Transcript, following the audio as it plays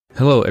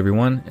Hello,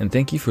 everyone, and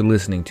thank you for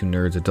listening to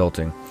Nerds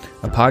Adulting,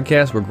 a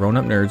podcast where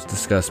grown-up nerds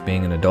discuss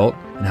being an adult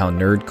and how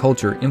nerd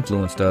culture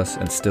influenced us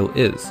and still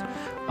is.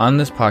 On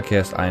this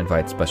podcast, I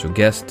invite special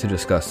guests to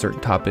discuss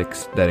certain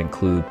topics that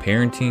include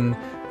parenting,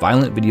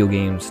 violent video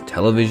games,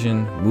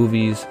 television,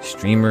 movies,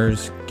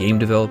 streamers, game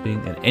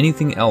developing, and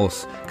anything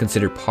else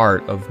considered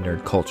part of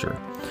nerd culture.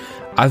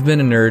 I've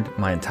been a nerd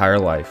my entire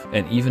life,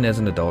 and even as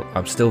an adult,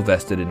 I'm still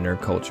vested in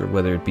nerd culture,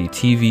 whether it be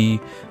TV,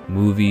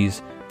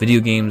 movies, video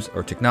games,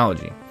 or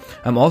technology.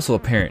 I'm also a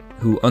parent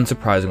who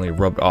unsurprisingly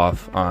rubbed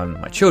off on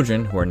my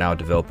children who are now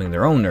developing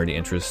their own nerdy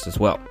interests as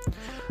well.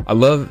 I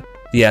love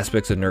the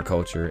aspects of nerd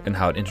culture and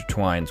how it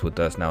intertwines with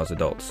us now as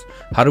adults.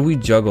 How do we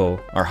juggle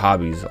our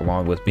hobbies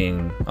along with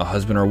being a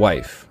husband or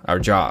wife, our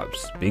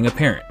jobs, being a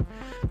parent?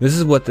 This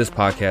is what this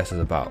podcast is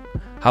about.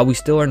 How we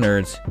still are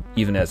nerds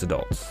even as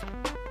adults.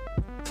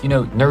 You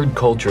know, nerd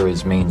culture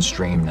is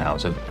mainstream now,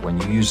 so when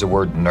you use the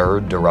word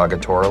nerd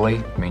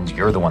derogatorily, it means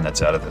you're the one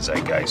that's out of the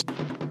zeitgeist.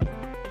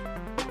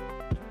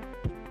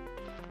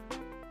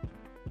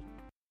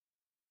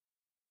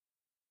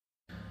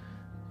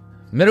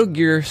 Metal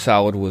Gear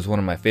Solid was one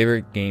of my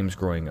favorite games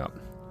growing up.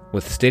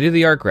 With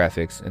state-of-the-art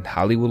graphics and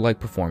Hollywood-like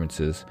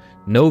performances,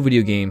 no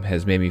video game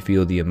has made me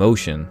feel the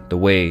emotion the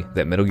way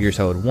that Metal Gear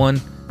Solid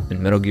 1 and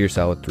Metal Gear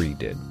Solid 3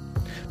 did.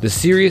 The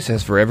series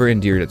has forever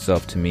endeared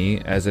itself to me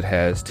as it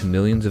has to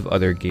millions of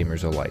other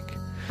gamers alike.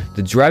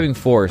 The driving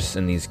force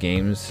in these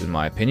games, in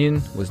my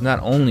opinion, was not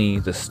only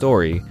the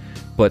story,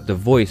 but the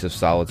voice of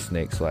Solid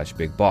Snake /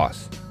 Big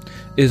Boss.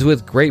 It is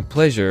with great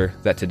pleasure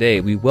that today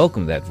we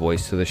welcome that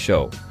voice to the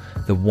show.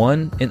 The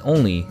one and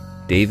only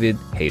David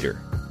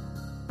Hayter.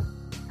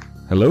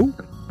 Hello?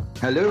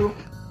 Hello.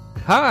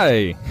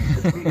 Hi.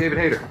 It's me, David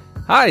Hayter.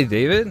 Hi,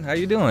 David. How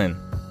you doing?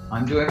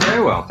 I'm doing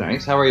very well,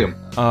 thanks. How are you?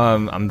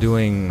 I'm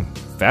doing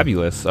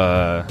fabulous.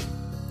 I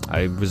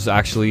was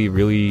actually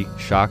really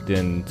shocked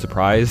and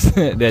surprised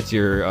that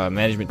your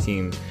management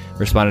team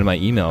responded to my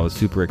email. I was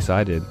super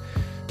excited.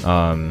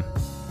 I'm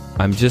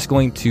just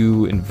going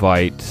to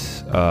invite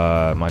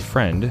my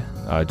friend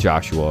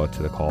Joshua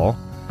to the call.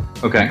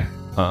 Okay.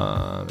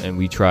 And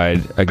we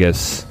tried, I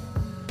guess,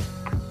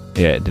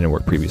 it didn't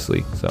work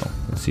previously, so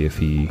let's see if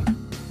he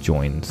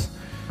joins.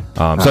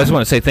 So I just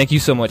want to say thank you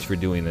so much for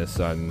doing this.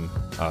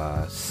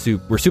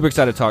 We're super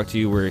excited to talk to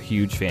you. We're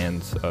huge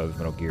fans of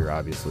Metal Gear,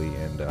 obviously,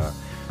 and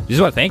just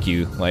want to thank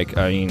you.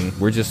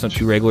 We're just some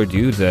two regular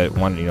dudes that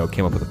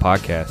came up with a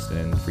podcast,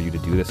 and for you to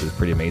do this is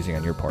pretty amazing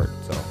on your part.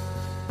 So,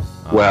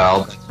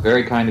 well, it's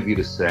very kind of you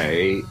to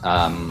say.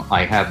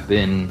 I have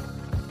been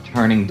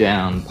turning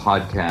down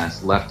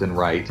podcasts left and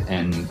right,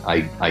 and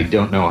I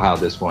don't know how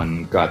this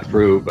one got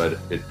through, but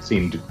it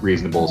seemed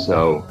reasonable,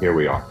 so here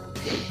we are.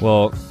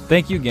 Well,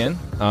 thank you again.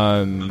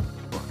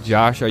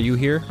 Josh, are you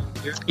here?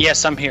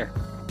 Yes, I'm here.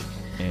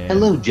 And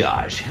Hello,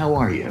 Josh. How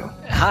are you?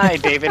 Hi,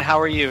 David. How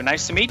are you?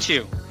 Nice to meet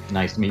you.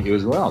 Nice to meet you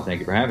as well.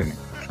 Thank you for having me.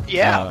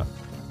 Yeah.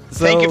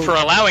 Thank you for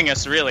allowing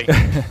us, really.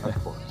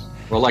 Of course.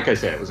 Well, like I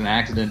said, it was an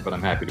accident, but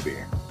I'm happy to be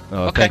here.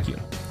 Oh, Okay. Thank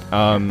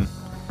you.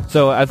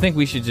 So I think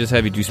we should just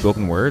have you do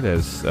spoken word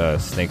as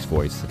Snake's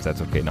voice, if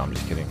that's okay. No, I'm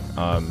just kidding.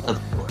 Of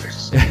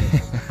course.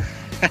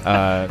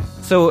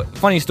 So,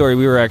 funny story,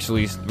 we were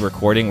actually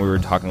recording, we were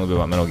talking a little bit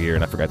about Metal Gear,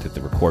 and I forgot to hit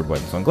the record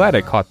button, so I'm glad I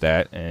caught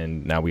that,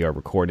 and now we are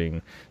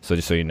recording. So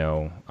just so you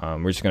know,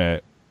 we're just going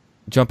to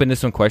jump into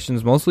some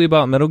questions, mostly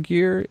about Metal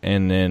Gear,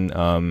 and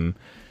then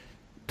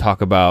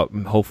talk about,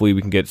 hopefully we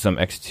can get some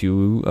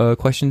X2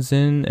 questions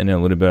in, and then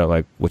a little bit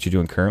about what you're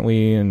doing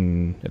currently,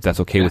 and if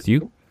that's okay with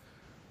you.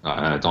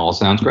 It all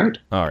sounds great.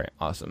 All right,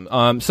 awesome.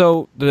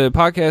 So the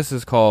podcast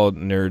is called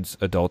Nerds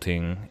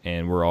Adulting,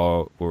 and we're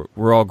all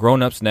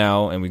grown-ups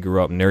now, and we grew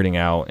up nerding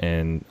out,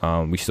 and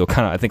we still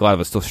I think a lot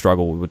of us still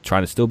struggle with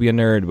trying to still be a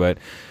nerd, but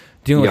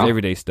dealing with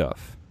everyday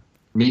stuff.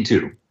 Me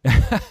too.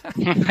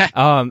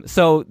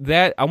 So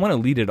that I want to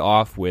lead it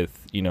off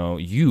with,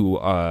 you.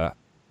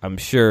 I'm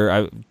sure.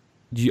 Are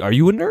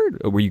you a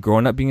nerd? Or were you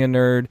growing up being a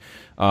nerd?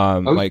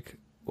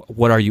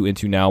 What are you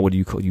into now? What do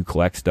you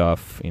collect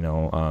stuff?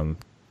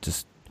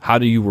 Just. How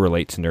do you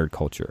relate to nerd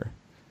culture?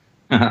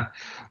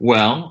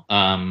 Well,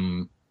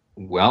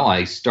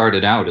 I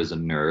started out as a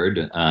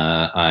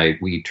nerd.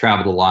 We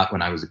traveled a lot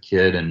when I was a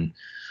kid and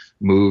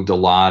moved a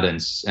lot,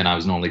 and I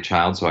was an only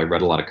child, so I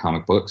read a lot of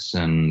comic books.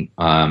 And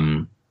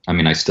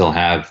I still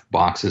have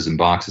boxes and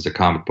boxes of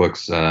comic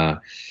books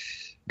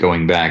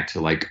going back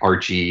to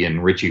Archie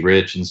and Richie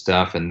Rich and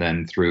stuff, and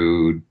then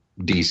through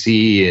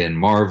DC and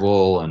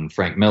Marvel and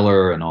Frank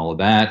Miller and all of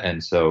that,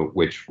 and so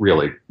which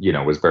really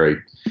was very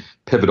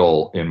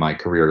pivotal in my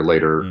career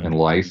later in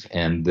life.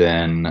 And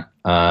then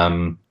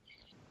I've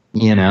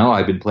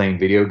been playing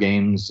video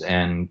games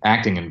and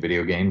acting in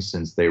video games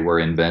since they were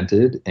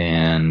invented,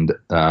 and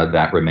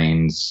that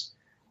remains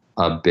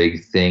a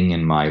big thing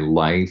in my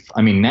life.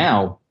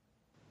 Now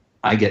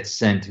I get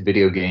sent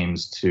video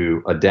games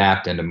to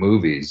adapt into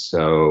movies,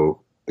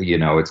 so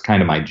it's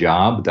kind of my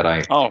job that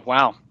I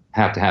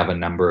have to have a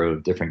number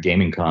of different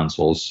gaming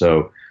consoles.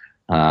 So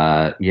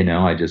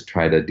I just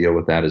try to deal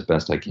with that as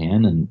best I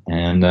can.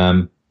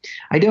 And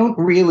I don't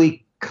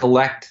really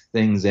collect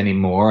things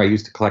anymore. I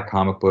used to collect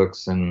comic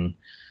books and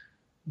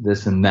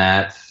this and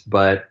that,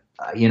 but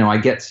I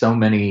get so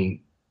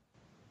many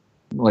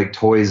like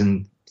toys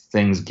and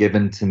things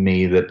given to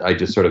me that I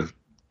just sort of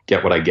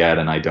get what I get,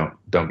 and I don't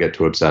get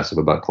too obsessive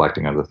about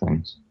collecting other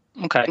things.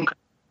 Okay.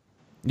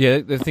 Yeah,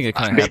 I think it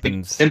kind of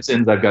happens.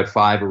 Simpsons, I've got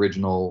 5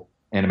 original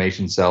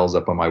animation cells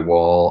up on my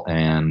wall,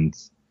 and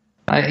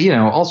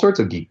all sorts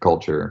of geek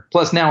culture.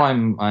 Plus, now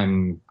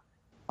I'm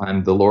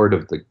the lord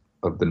of the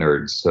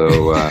nerds,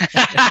 so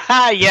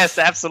yes,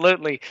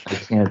 absolutely.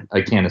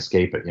 I can't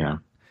escape it. Yeah.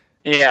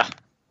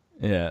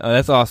 Yeah,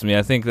 that's awesome. Yeah,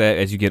 I think that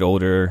as you get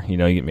older, you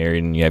get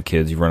married and you have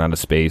kids, you run out of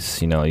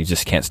space. You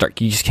just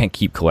can't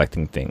keep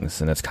collecting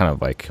things, and that's kind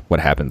of like what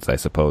happens, I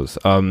suppose.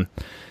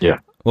 Yeah.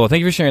 Well, thank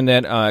you for sharing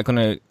that. I'm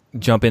gonna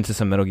jump into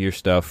some Metal Gear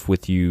stuff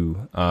with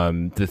you.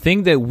 The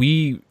thing that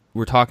we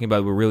were talking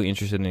about, we're really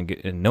interested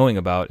in knowing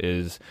about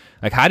is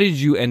like, how did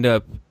you end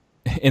up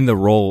in the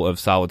role of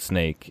Solid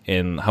Snake,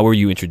 and how were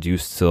you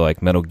introduced to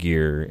like Metal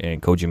Gear and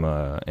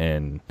Kojima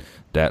and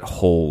that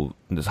whole?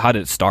 How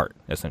did it start,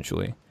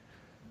 essentially?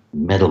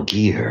 Metal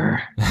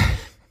Gear.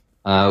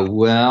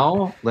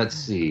 Well, let's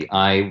see.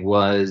 I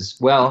was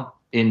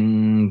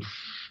in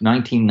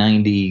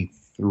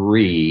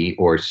 1993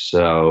 or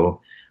so.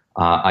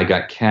 I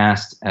got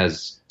cast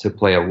to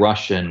play a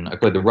Russian. I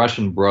played the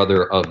Russian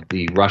brother of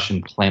the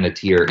Russian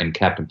Planeteer in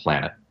Captain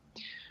Planet,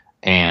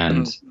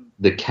 and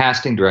the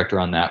casting director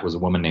on that was a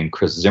woman named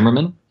Chris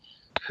Zimmerman,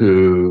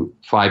 who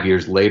 5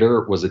 years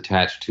later was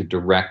attached to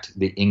direct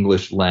the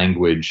English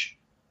language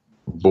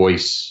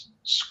voice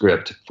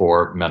script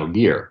for Metal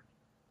Gear.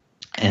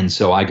 And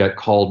so I got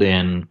called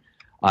in.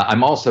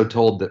 I'm also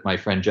told that my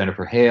friend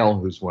Jennifer Hale,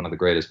 who's one of the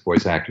greatest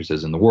voice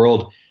actresses in the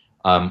world,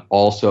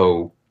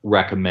 also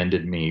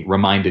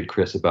reminded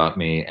Chris about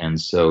me, and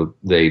so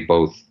they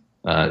both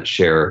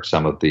share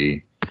some of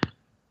the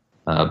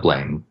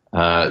blame.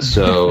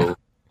 So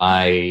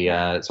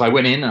I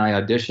went in and I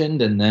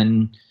auditioned, and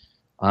then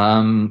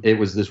it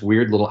was this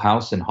weird little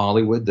house in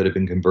Hollywood that had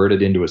been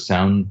converted into a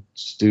sound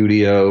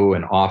studio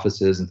and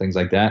offices and things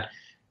like that.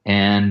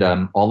 And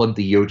all of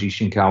the Yoji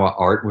Shinkawa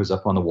art was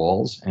up on the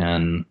walls,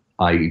 and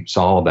I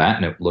saw all that,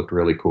 and it looked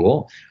really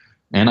cool.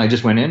 And I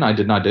just went in, I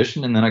did an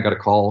audition, and then I got a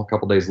call a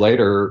couple days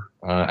later,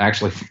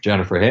 actually from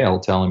Jennifer Hale,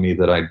 telling me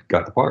that I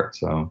got the part.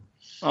 So,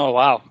 oh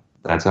wow,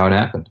 that's how it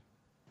happened.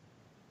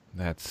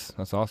 That's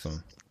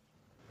awesome.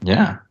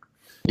 Yeah.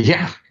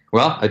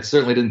 Well, I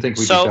certainly didn't think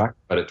we'd be talking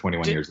about it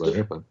 21 years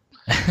later, but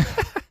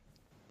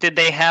did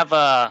they have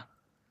a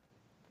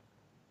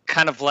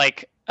kind of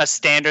like a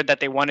standard that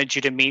they wanted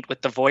you to meet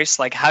with the voice?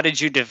 Like, how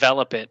did you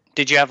develop it?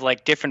 Did you have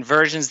like different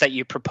versions that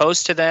you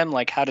proposed to them?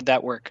 Like, how did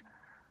that work?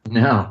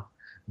 No,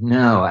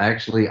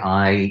 actually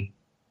I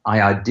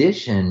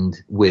auditioned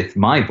with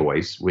my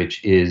voice,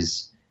 which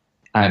is,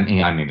 I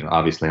mean,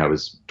 obviously I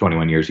was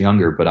 21 years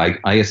younger, but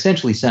I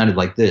essentially sounded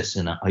like this.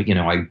 And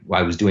I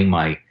was doing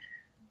my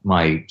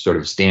sort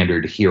of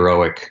standard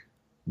heroic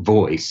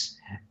voice.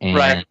 And,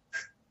 right.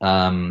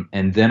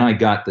 And then I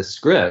got the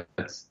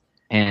script,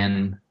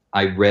 and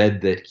I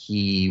read that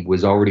he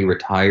was already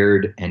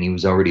retired and he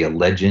was already a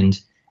legend,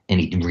 and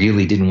he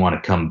really didn't want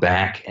to come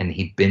back, and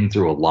he'd been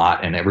through a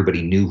lot, and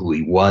everybody knew who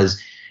he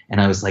was.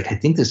 And I was like, I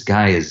think this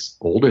guy is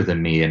older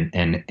than me,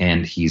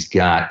 and he's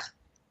got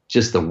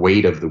just the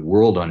weight of the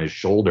world on his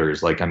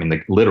shoulders. Like, I mean,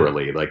 like,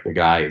 literally, like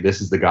this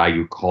is the guy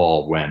you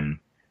call when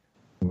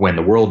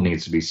the world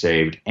needs to be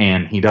saved,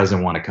 and he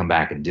doesn't want to come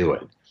back and do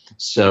it.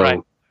 So right.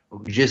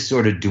 Just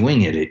sort of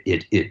doing it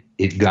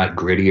got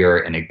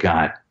grittier, and it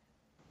got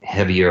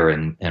heavier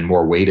and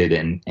more weighted.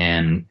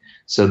 And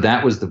so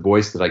that was the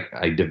voice that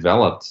I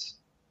developed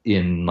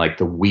in like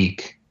the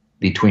week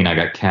between I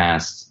got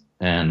cast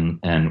and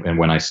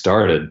when I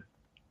started.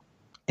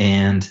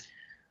 And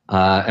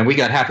we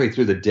got halfway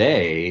through the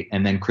day,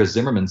 and then Chris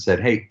Zimmerman said,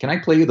 "Hey, can I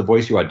play you the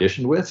voice you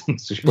auditioned with?"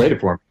 So she played it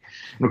for me.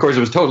 And of course it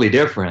was totally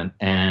different.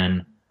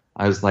 And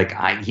I was like,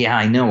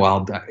 I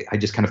know. I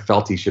just kind of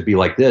felt he should be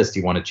like this. Do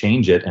you want to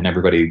change it? And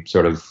everybody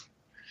sort of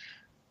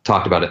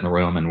talked about it in the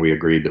room, and we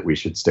agreed that we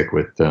should stick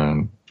with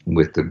the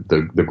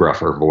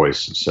gruffer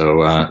voice.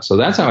 So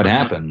that's how it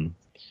happened.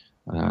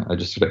 I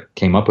just sort of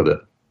came up with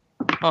it.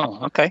 Oh,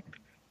 okay.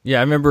 Yeah,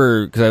 I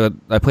remember because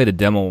I played a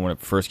demo when it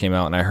first came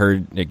out, and I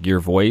heard like your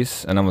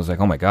voice, and I was like,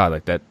 oh my god,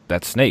 like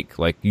that's Snake.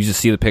 Like, you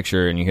just see the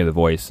picture and you hear the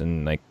voice,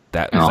 and like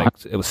that was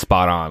like, it was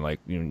spot on.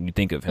 Like, you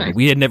think of him. Like,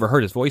 we had never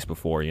heard his voice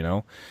before, Did you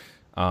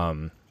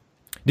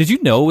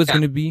know it was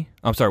going to be?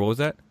 I'm sorry, what was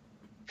that?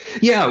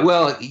 Yeah,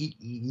 well,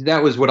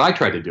 that was what I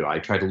tried to do. I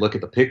tried to look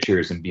at the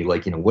pictures and be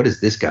like, what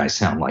does this guy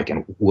sound like,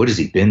 and what has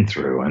he been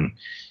through? And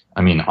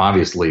I mean,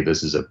 obviously,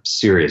 this is a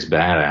serious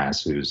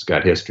badass who's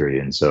got history,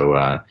 and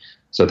so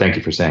thank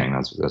you for saying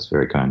that's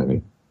very kind of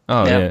you.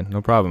 Oh yeah,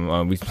 no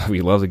problem.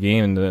 We love the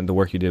game, and the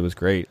work you did was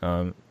great.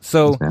 Did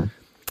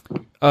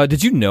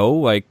you know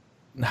like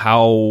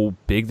how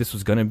big this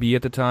was going to be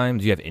at the time?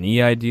 Do you have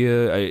any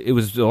idea? It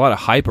was a lot of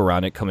hype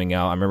around it coming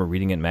out. I remember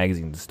reading it in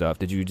magazines and stuff.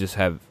 Did you just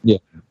have? Yeah.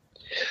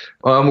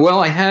 Well,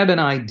 I had an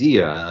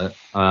idea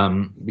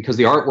because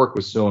the artwork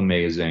was so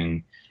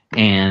amazing.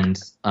 And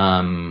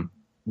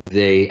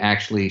they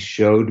actually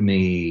showed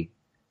me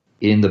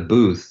in the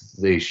booth.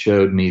 They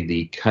showed me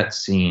the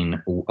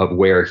cutscene of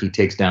where he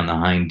takes down the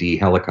Hind D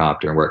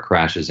helicopter, where it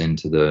crashes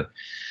into the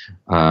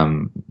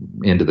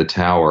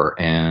tower.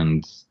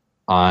 And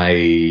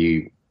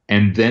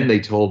then they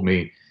told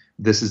me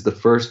this is the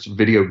first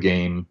video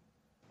game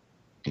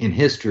in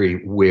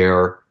history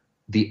where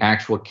the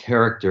actual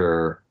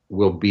character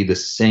will be the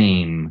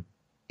same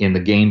in the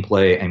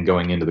gameplay and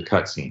going into the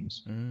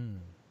cutscenes.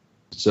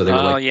 So they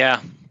were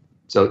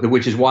So,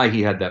 which is why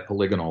he had that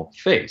polygonal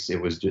face.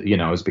 It was, it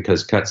was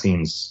because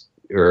cutscenes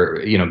or,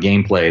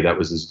 gameplay, that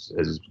was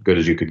as good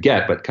as you could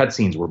get, but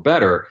cutscenes were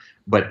better,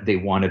 but they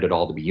wanted it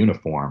all to be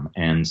uniform.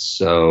 And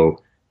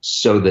so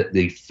that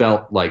they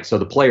felt like, so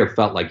the player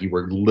felt like you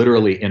were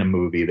literally in a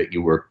movie, that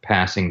you were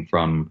passing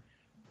from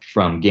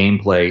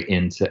gameplay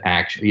into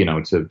action,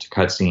 to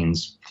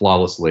cutscenes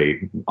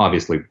flawlessly.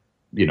 Obviously,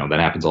 that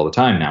happens all the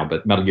time now,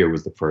 but Metal Gear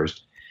was the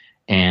first.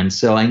 And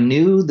so I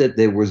knew that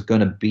there was going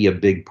to be a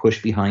big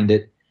push behind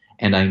it,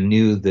 and I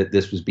knew that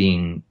this was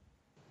being,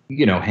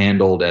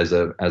 handled as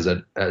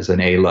an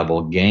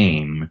A-level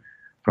game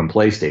from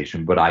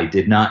PlayStation. But I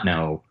did not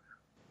know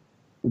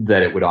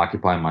that it would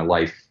occupy my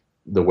life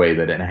the way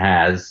that it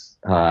has.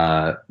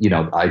 That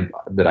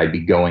I'd be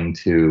going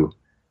to.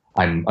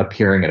 I'm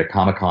appearing at a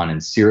Comic-Con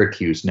in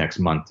Syracuse next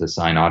month to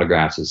sign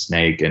autographs as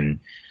Snake, and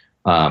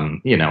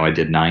I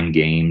did 9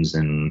 games,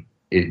 and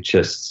it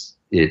just.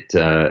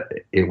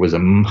 It was a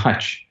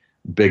much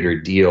bigger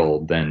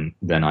deal than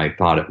I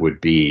thought it would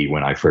be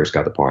when I first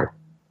got the part.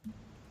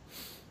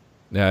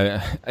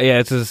 Yeah,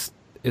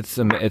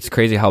 it's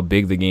crazy how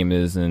big the game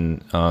is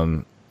and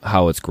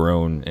how it's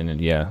grown. And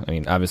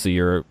obviously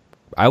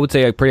I would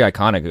say pretty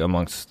iconic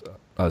amongst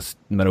us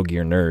Metal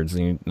Gear nerds.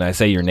 And I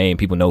say your name,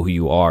 people know who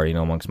you are,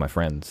 amongst my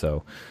friends.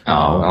 So,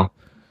 well,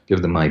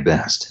 give them my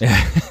best.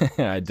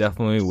 I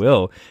definitely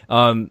will.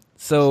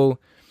 So.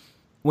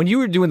 When you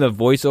were doing the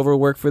voiceover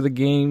work for the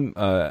game,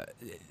 do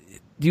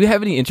you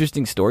have any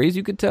interesting stories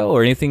you could tell,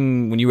 or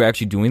anything when you were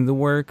actually doing the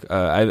work?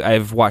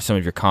 I've watched some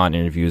of your con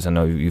interviews. I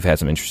know you've had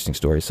some interesting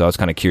stories, so I was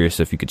kind of curious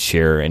if you could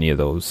share any of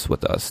those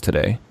with us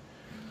today.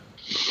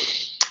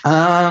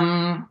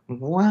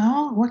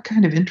 Well, what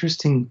kind of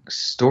interesting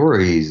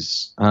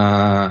stories?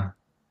 There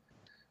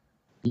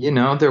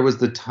was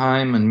the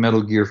time in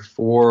Metal Gear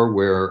 4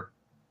 where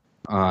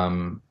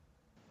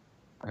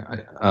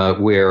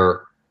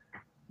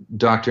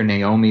Dr.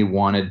 Naomi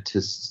wanted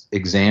to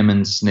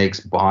examine Snake's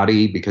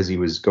body because he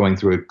was going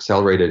through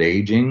accelerated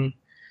aging.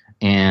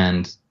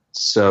 And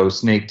so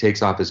Snake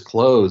takes off his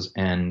clothes,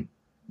 and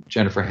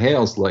Jennifer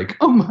Hale's like,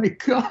 "Oh my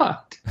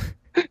God."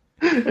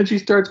 And she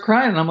starts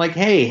crying. And I'm like,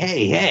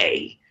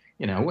 hey,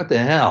 what the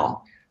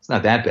hell? It's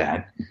not that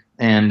bad.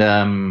 And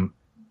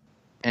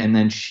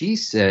then she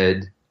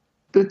said,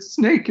 "But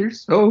Snake, you're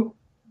so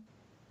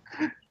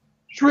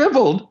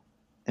shriveled."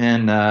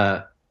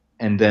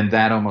 And then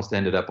that almost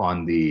ended up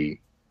on the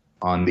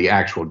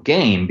actual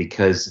game,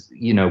 because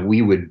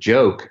we would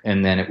joke,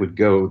 and then it would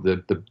go,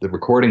 the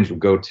recordings would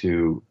go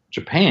to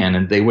Japan,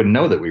 and they wouldn't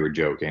know that we were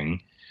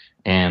joking.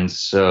 And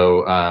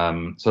so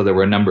there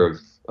were a number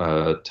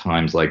of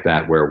times like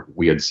that where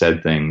we had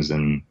said things,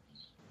 and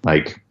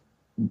like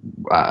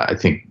I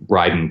think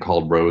Raiden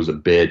called Rose a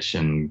bitch,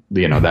 and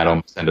that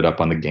almost ended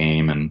up on the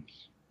game, and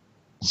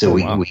so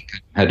we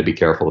had to be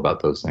careful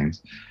about those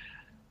things.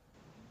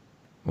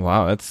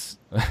 Wow, I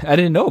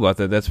didn't know about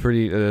that. That's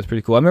pretty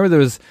cool. I remember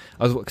because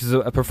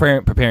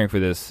preparing for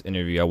this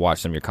interview, I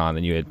watched some of your con,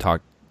 and you had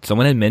talked.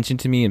 Someone had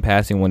mentioned to me in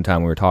passing one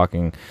time we were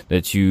talking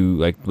that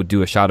you would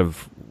do a shot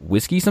of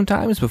whiskey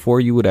sometimes before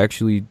you would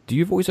actually do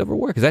your voiceover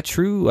work. Is that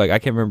true? I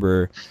can't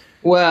remember.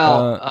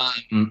 Well,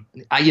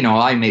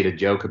 I made a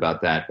joke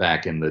about that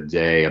back in the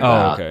day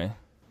about. Oh, okay.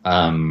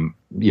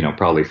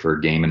 Probably for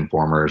Game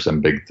Informer or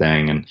some big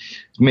thing, and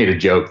made a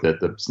joke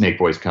that the Snake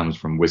voice comes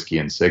from whiskey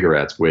and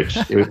cigarettes, which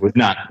it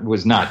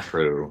was not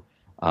true.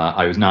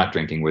 I was not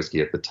drinking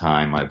whiskey at the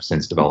time. I've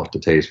since developed a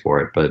taste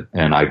for it, but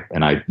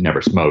I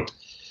never smoked.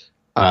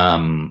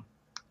 But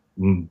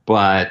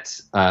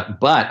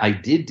I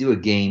did do a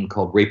game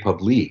called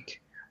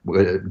Republique,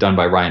 done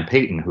by Ryan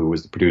Payton, who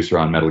was the producer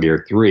on Metal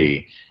Gear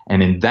 3,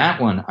 and in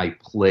that one I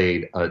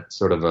played a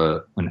sort of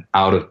an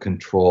out of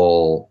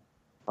control.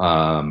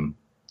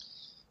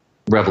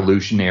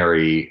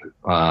 Revolutionary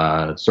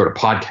sort of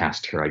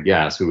podcaster, I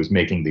guess, who was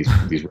making these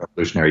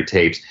revolutionary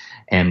tapes.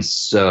 And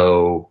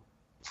so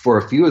for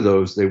a few of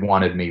those, they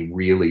wanted me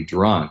really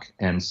drunk.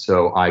 And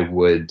so they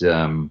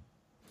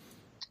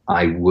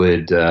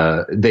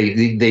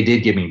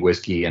did give me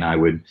whiskey, and I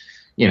would,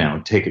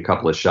 take a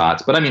couple of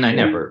shots. But I mean, I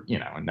never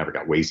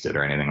got wasted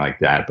or anything like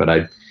that. But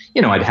I'd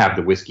have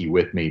the whiskey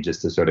with me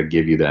just to sort of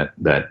give you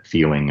that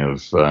feeling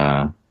of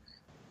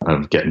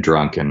getting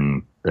drunk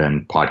and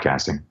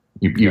podcasting.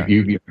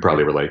 You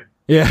probably relate.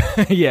 Yeah,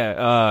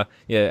 yeah.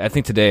 I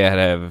think today I had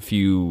to have a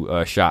few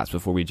shots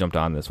before we jumped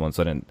on this one,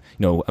 so I didn't.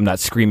 I'm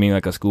not screaming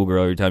like a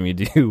schoolgirl every time you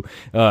do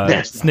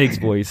Snake's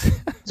voice.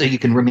 So you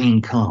can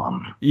remain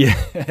calm.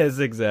 Yes,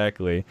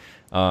 exactly.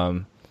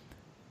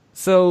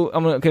 So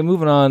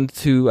moving on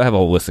to, I have a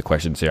whole list of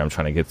questions here. I'm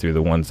trying to get through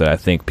the ones that I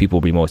think people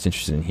will be most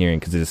interested in hearing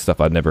because this is stuff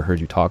I've never heard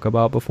you talk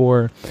about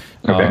before.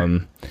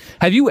 Okay.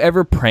 Have you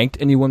ever pranked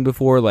anyone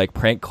before, like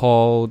prank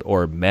called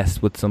or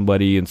messed with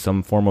somebody in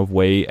some form of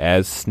way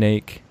as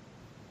Snake?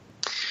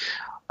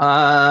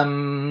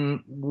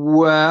 Well,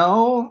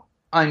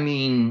 I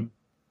mean,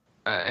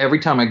 every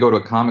time I go to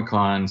a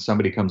Comic-Con,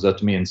 somebody comes up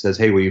to me and says,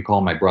 "Hey, will you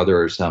call my brother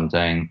or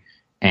something?"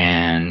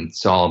 And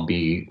so I'll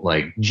be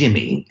like,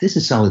 "Jimmy, this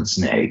is Solid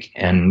Snake."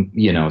 And,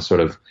 sort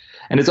of,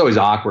 and it's always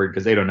awkward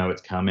because they don't know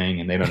it's coming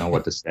and they don't know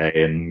what to say.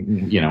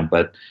 And,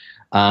 but,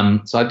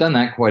 so I've done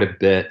that quite a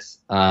bit.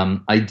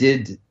 I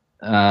did,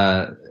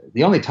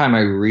 the only time I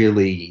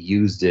really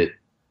used it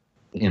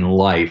in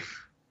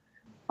life,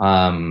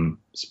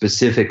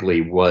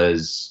 specifically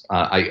was,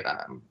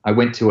 I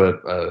went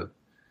to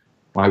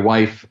my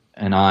wife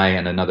and I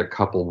and another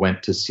couple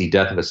went to see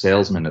Death of a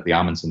Salesman at the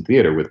Amundsen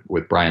Theater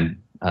with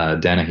Brian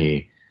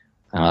Dennehy,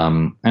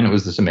 and it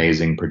was this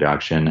amazing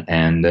production.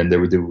 And then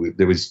there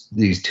was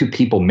these two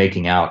people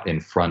making out in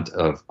front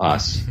of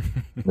us,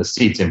 the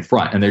seats in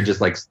front, and they're just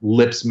like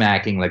lip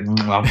smacking, like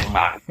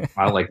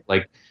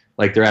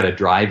like they're at a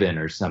drive-in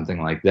or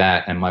something like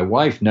that. And my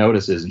wife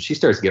notices, and she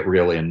starts to get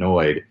really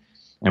annoyed.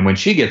 And when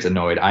she gets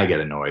annoyed, I get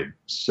annoyed.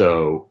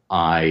 So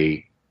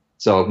at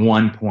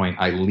one point,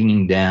 I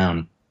leaned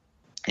down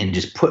and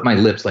just put my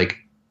lips like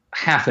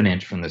half an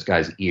inch from this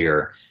guy's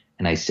ear,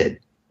 and I said,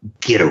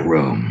 "Get a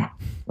room,"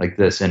 like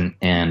this, and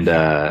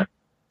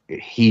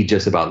he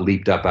just about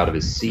leaped up out of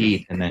his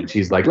seat. And then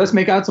she's like, "Let's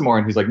make out some more,"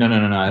 and he's like, "No,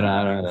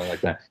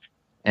 like that."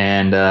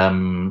 And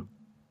then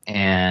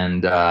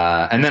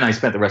I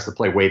spent the rest of the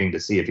play waiting to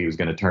see if he was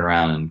going to turn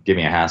around and give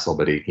me a hassle,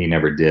 but he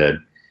never did.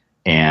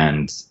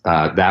 And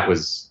that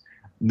was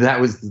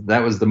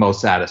the most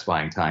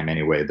satisfying time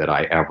anyway that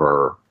I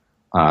ever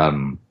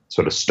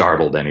sort of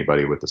startled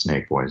anybody with the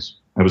Snake voice.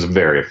 It was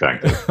very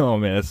effective. Oh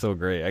man, that's so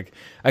great.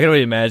 I can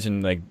only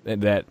imagine like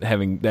that,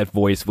 having that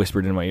voice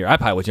whispered in my ear. I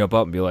probably would jump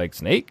up and be like,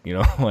 "Snake,"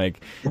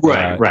 like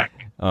right.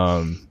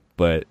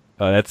 But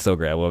that's so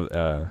great. I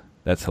love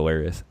that's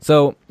hilarious.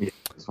 So, yeah,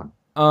 it's fun.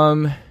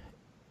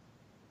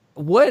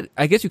 What,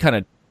 I guess you kind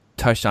of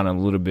touched on it a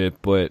little bit,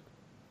 but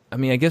I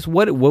mean, I guess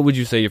what would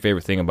you say your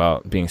favorite thing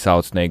about being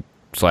Solid Snake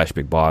 /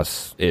 Big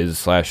Boss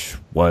is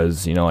 /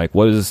 was? Like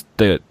what is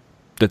the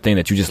thing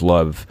that you just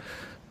love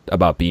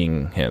about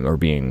being him or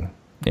being,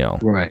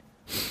 Right.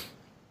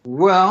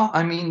 Well,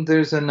 I mean,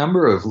 there's a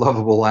number of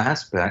lovable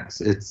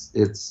aspects. It's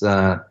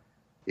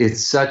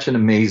such an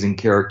amazing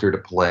character to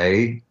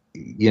play.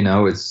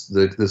 It's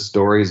the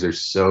stories are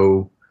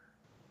so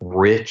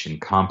rich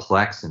and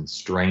complex and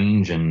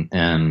strange, and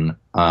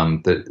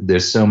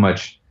there's so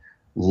much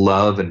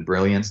love and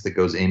brilliance that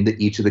goes into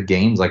each of the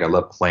games. Like I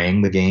love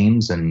playing the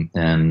games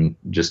and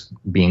just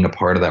being a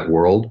part of that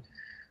world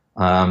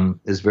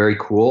is very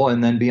cool.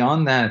 And then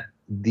beyond that,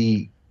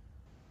 the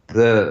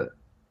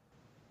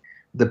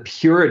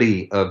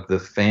purity of the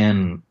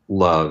fan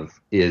love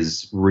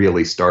is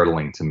really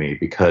startling to me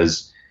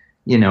because,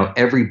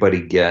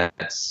 everybody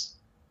gets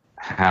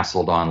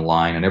hassled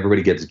online and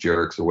everybody gets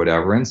jerks or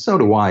whatever. And so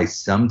do I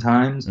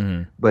sometimes,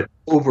 but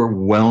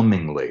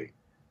overwhelmingly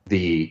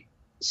the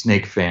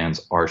Snake fans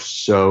are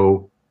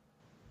so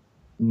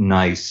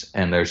nice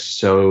and they're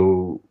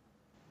so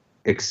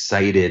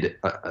excited,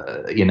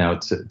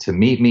 to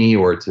meet me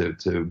or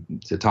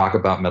to talk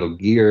about Metal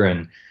Gear.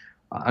 And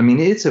I mean,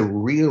 it's a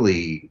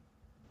really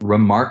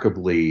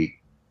remarkably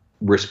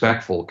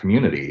respectful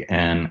community,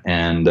 and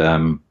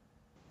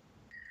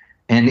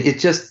it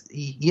just,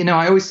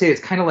 I always say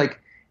it's kind of like,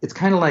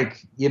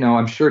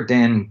 I'm sure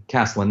Dan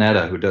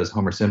Castellaneta, who does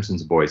Homer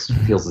Simpson's voice,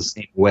 feels the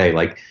same way.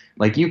 Like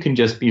you can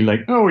just be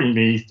like, "Oh,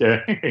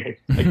 Lisa,"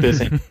 like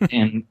this,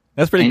 and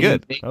that's pretty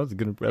good. That was a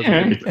good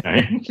impression.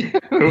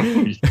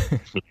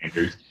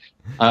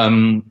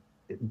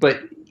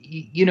 But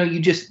you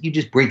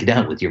just break it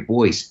out with your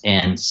voice,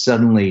 and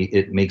suddenly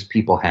it makes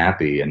people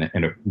happy, and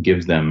it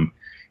gives them,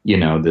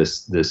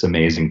 this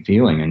amazing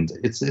feeling, and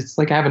it's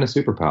like having a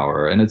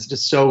superpower, and it's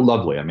just so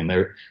lovely. I mean,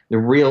 they're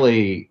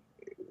really,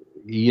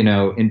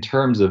 in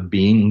terms of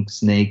being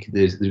Snake,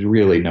 there's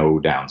really no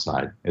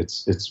downside.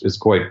 It's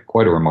quite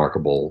a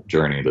remarkable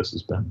journey this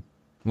has been.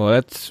 Well,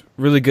 that's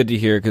really good to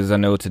hear because I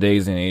know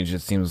today's age,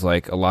 it seems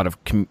like a lot of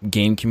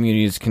game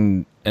communities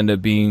can end up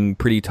being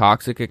pretty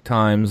toxic at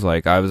times.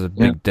 Like I was a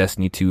big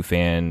Destiny 2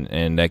 fan,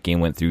 and that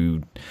game went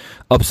through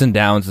ups and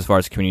downs as far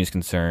as the community is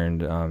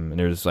concerned. And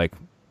there's like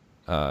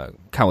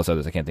countless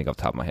others I can't think off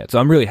the top of my head. So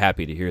I'm really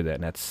happy to hear that,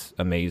 and that's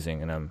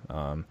amazing. And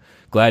I'm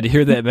glad to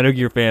hear that Metal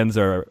Gear fans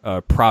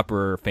are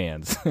proper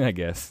fans, I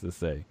guess to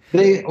say.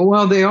 They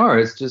are.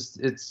 It's just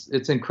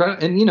it's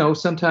incredible. And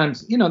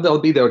sometimes there'll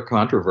be their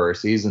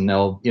controversies, and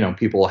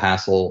people will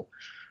hassle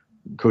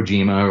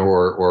Kojima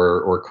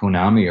or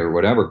Konami or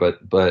whatever,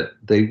 but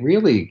they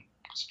really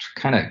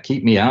kind of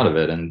keep me out of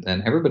it, and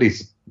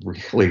everybody's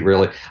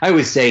really, I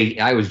always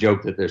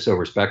joke that they're so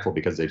respectful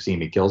because they've seen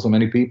me kill so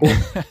many people,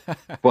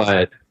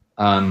 but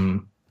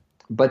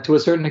to a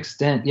certain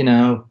extent,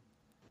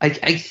 I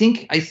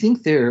think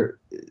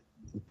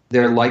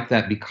they're like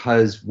that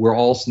because we're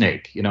all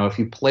Snake. You know, if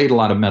you played a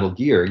lot of Metal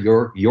Gear,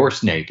 you're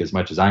Snake as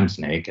much as I'm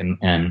Snake,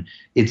 and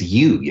it's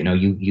you. You know,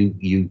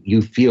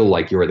 you feel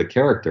like you're the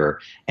character,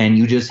 and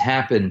you just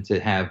happen to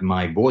have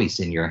my voice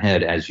in your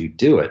head as you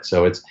do it.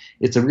 So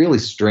it's a really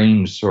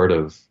strange sort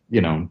of,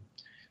 you know,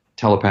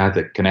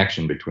 telepathic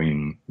connection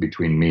between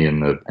me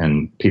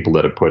and people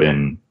that have put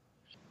in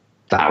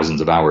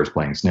thousands of hours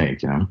playing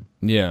Snake. You know.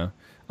 Yeah,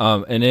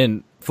 and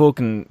then full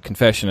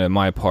confession on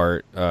my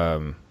part.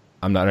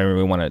 I don't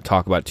really want to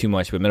talk about it too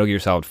much, but Metal Gear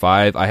Solid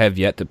 5, I have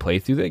yet to play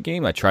through that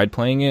game. I tried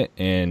playing it,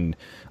 and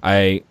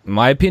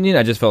my opinion,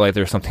 I just felt like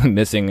there was something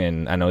missing,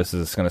 and I know this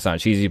is going to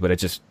sound cheesy, but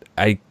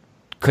I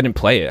couldn't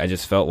play it. I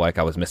just felt like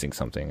I was missing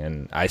something,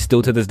 and I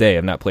still, to this day,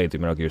 have not played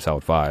through Metal Gear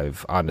Solid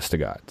 5, honest to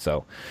God.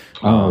 So,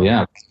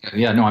 yeah.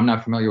 No, I'm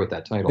not familiar with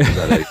that title.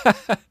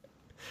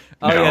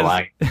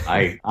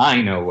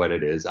 I know what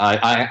it is.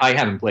 I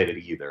haven't played it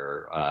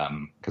either,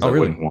 because I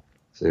wouldn't want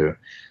to.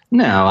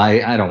 No,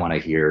 I don't want to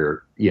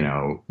hear, you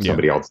know,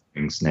 somebody else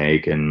saying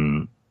Snake.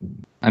 And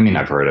I mean,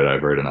 I've heard it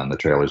on the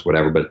trailers,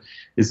 whatever, but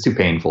it's too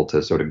painful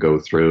to sort of go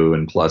through.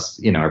 And plus,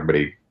 you know,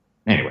 everybody,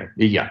 anyway,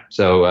 yeah.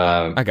 So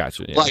I got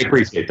you. Yeah. Well, I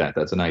appreciate that.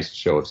 That's a nice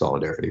show of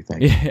solidarity.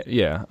 Thank you.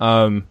 Yeah.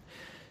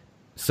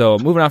 So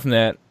moving on from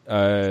that,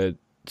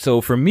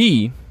 so for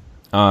me,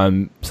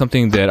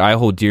 something that I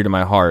hold dear to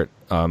my heart,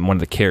 one of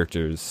the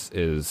characters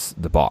is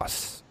the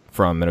boss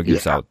from Metal Gear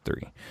Solid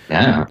 3.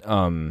 Yeah.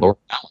 Lord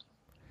Allen.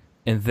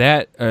 And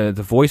that the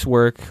voice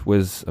work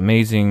was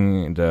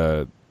amazing.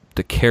 The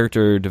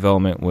character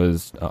development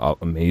was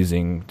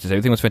amazing. Just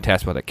everything was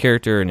fantastic about that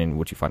character, and then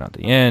what you find out at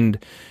the end,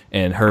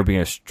 and her being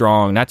a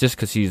strong, not just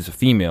because she's a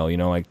female, you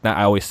know, like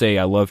I always say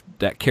I love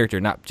that character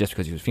not just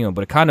because she was female,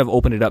 but it kind of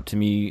opened it up to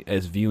me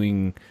as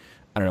viewing.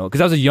 I don't know, because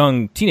I was a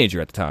young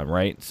teenager at the time,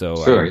 right? So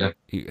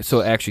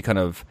so it actually kind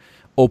of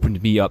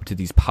opened me up to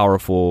these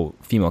powerful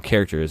female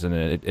characters, and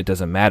it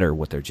doesn't matter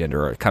what their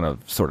gender or kind of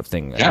sort of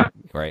thing,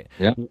 right?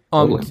 Yeah.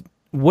 Totally.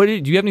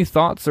 Do you have any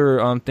thoughts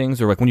or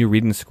things, or like when you're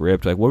reading the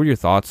script, like what were your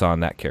thoughts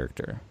on that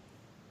character?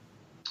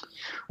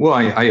 Well,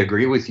 I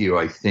agree with you.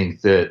 I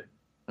think that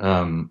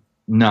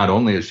not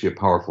only is she a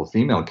powerful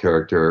female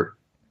character,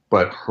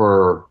 but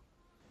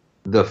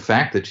the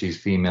fact that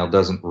she's female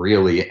doesn't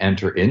really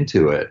enter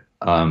into it.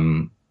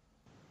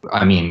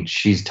 I mean,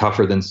 she's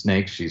tougher than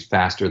Snake. She's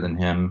faster than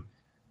him.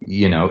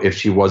 You know, if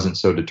she wasn't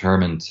so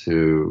determined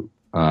to,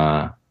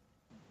 you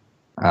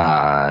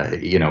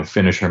know,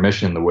 finish her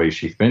mission the way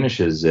she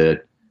finishes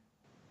it,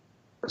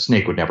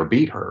 Snake would never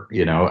beat her,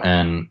 you know,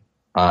 and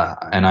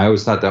I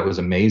always thought that was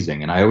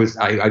amazing. And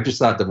I just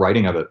thought the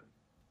writing of it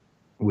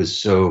was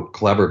so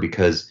clever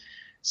because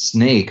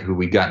Snake, who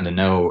we'd gotten to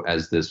know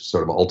as this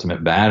sort of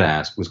ultimate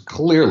badass, was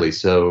clearly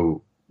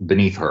so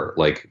beneath her.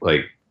 Like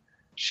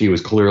she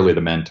was clearly the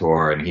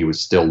mentor, and he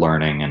was still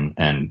learning.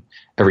 And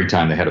every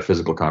time they had a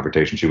physical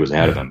confrontation, she was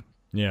ahead of him.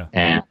 Yeah.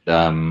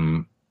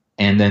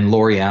 And then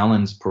Lori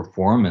Allen's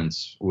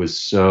performance was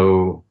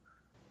so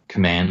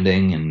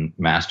commanding and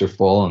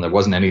masterful, and there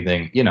wasn't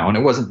anything, you know, and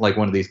it wasn't like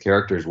one of these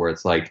characters where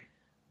it's like,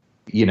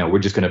 you know, we're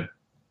just going to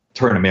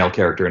turn a male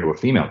character into a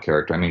female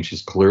character. I mean,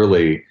 she's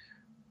clearly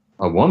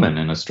a woman,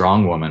 and a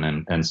strong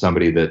woman, and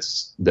somebody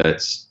that's,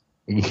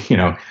 you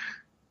know,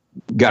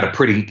 got a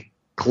pretty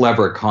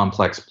clever,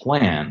 complex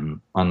plan,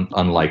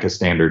 unlike a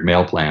standard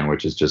male plan,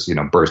 which is just, you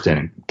know, burst in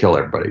and kill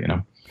everybody, you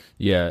know?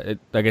 Yeah,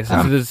 I guess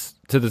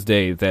to this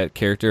day, that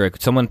character, like,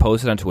 someone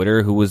posted on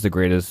Twitter who was the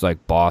greatest,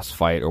 like, boss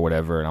fight or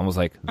whatever, and I was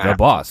like, the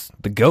boss,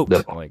 the GOAT.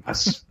 Like,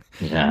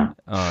 yeah.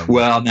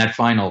 Well, and that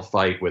final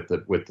fight with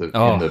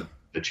the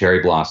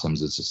cherry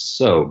blossoms is just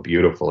so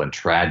beautiful and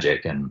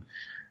tragic, and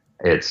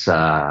it's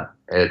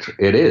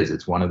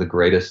one of the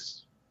greatest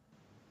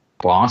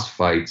boss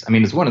fights. I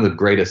mean, it's one of the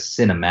greatest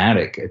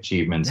cinematic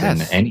achievements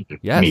in any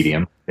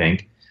medium, I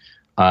think.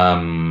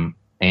 But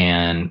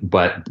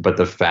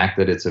the fact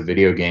that it's a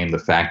video game, the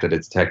fact that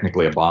it's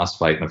technically a boss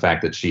fight, and the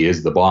fact that she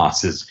is the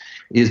boss is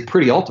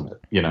pretty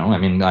ultimate. You know, I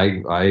mean,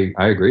 I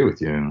agree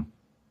with you.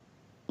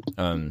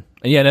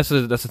 Yeah, that's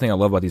the thing I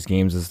love about these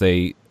games is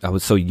I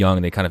was so young,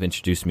 and they kind of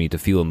introduced me to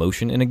feel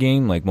emotion in a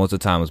game. Like most of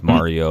the time it was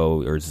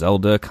Mario or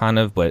Zelda kind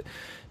of, but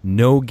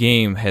no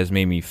game has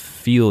made me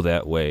feel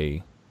that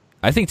way.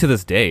 I think to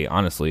this day,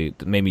 honestly,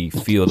 it made me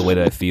feel the way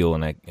that I feel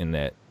in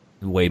that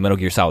way Metal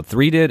Gear Solid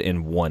 3 did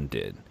and 1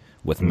 did.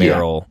 With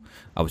Meryl,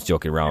 I was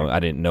joking around. I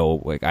didn't know,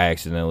 like,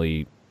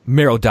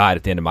 Meryl died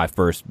at the end of my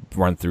first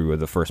run through of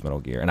the first Metal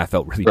Gear, and I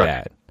felt really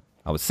bad.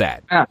 I was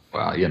sad. Yeah,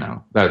 well, you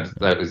know,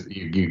 that was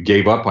you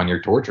gave up on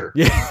your torture.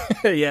 Yeah,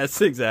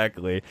 yes,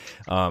 exactly.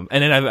 And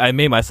then I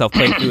made myself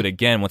play through it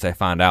again once I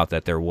found out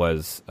that there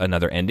was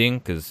another ending,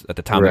 because at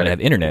the time I didn't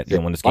have internet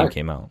when this game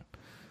came out.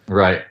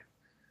 Right.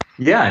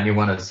 Yeah, and you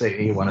want to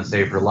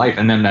save her life,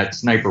 and then that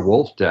Sniper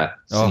Wolf death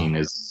scene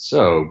is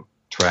so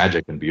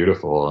tragic and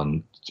beautiful,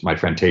 and my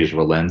friend Tasia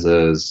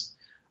Valenza is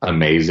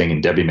amazing,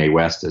 and Debbie Mae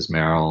West as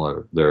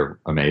Meryl, they're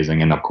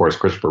amazing, and of course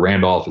Christopher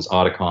Randolph as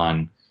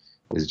Otacon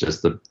is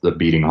just the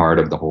beating heart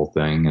of the whole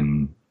thing,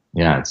 and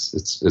yeah,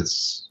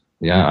 it's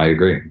I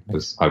agree.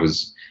 I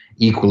was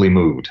equally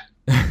moved.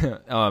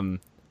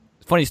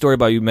 Funny story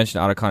about you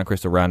mentioned Otacon and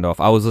Crystal Randolph.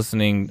 I was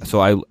listening, so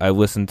I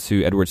listened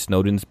to Edward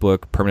Snowden's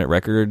book Permanent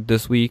Record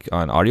this week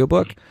on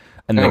audiobook,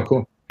 and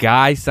the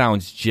guy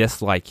sounds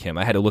just like him.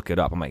 I had to look it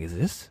up. I'm like, is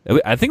this?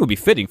 I think it would be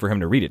fitting for him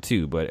to read it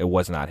too, but it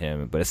was not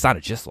him. But it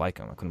sounded just like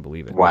him. I couldn't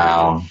believe it.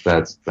 Wow,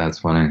 that's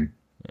funny.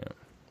 Yeah.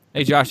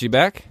 Hey, Josh, you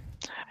back?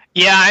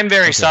 Yeah, I'm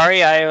very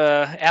sorry.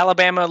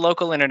 Alabama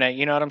local internet.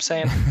 You know what I'm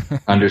saying?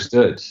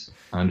 Understood.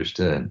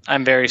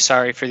 I'm very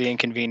sorry for the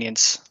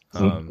inconvenience.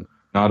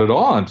 Not at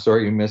all. I'm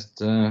sorry you missed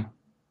some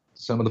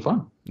of the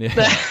fun.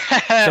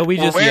 Yeah. So we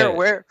just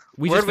where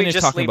did we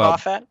just leave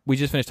off at? We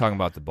just finished talking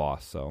about The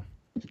Boss. So.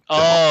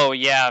 Oh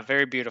yeah,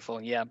 very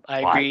beautiful. Yeah, I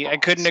agree. I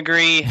couldn't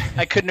agree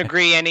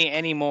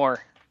any more.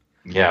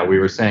 Yeah, we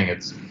were saying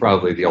it's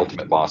probably the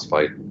ultimate boss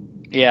fight.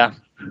 Yeah.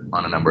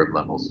 On a number of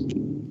levels.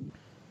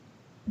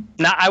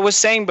 Now, I was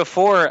saying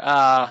before,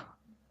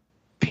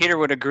 Peter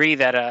would agree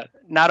that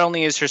not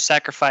only is her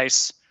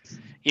sacrifice,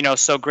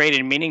 so great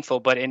and meaningful,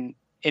 but in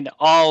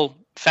all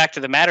fact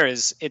of the matter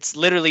is it's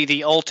literally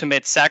the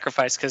ultimate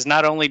sacrifice, because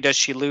not only does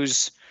she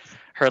lose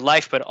her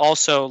life, but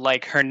also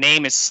like her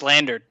name is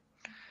slandered.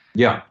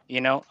 Yeah.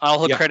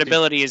 All her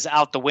credibility is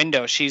out the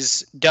window.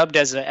 She's dubbed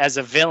as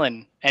a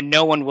villain, and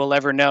no one will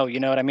ever know. You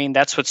know what I mean?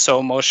 That's what's so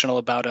emotional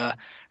about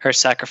her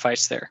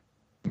sacrifice there.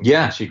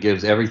 Yeah, she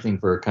gives everything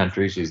for her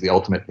country. She's the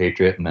ultimate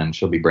patriot, and then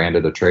she'll be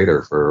branded a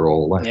traitor for her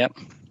whole life. Yep.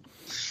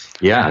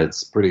 Yeah,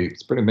 it's pretty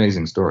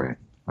amazing story.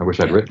 I wish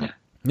I'd written it.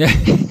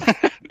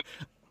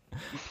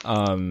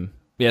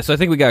 Yeah. So I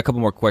think we got a couple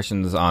more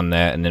questions on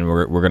that, and then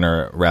we're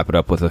gonna wrap it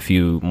up with a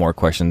few more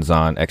questions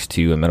on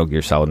X2 and Metal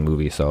Gear Solid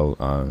movie. So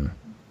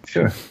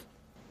sure.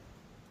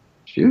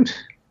 Shoot.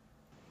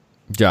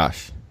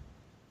 Josh.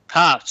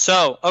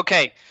 So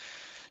okay.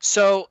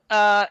 So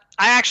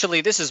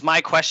this is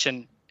my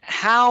question.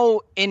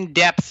 How in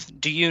depth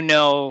do you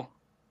know?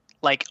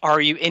 Like, are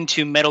you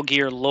into Metal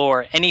Gear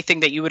lore? Anything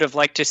that you would have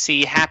liked to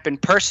see happen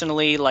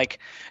personally, like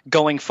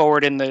going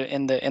forward in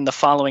the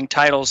following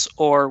titles,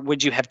 or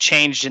would you have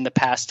changed in the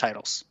past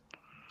titles?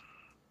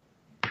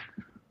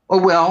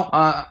 Oh well,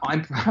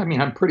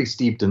 I'm pretty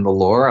steeped in the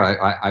lore.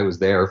 I was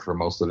there for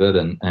most of it,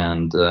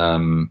 and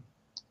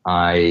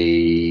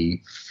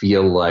I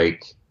feel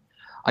like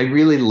I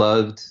really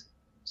loved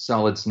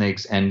Solid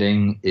Snake's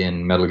ending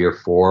in Metal Gear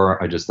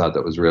 4. I just thought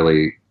that was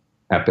really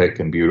epic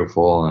and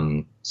beautiful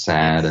and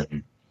sad,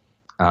 and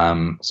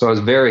so I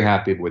was very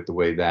happy with the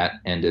way that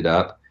ended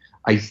up.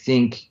 I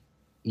think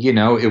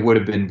it would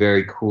have been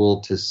very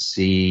cool to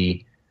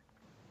see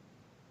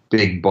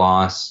Big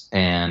Boss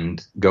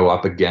and go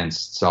up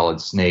against Solid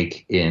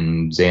Snake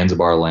in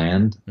Zanzibar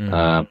Land.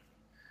 I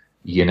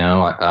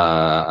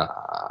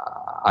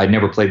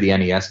never played the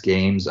NES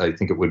games. I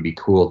think it would be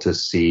cool to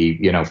see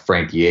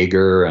Frank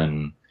Yeager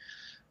and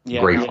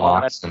Gray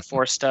Fox and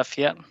 4 stuff.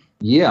 Yeah.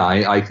 Yeah,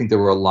 I think there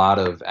were a lot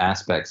of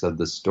aspects of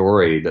the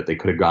story that they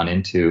could have gone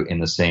into in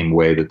the same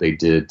way that they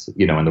did,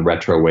 in the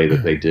retro way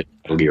that they did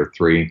Metal Gear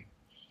 3.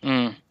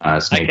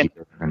 Snake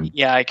Eater.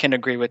 I can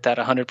agree with that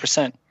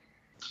 100%.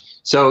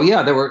 So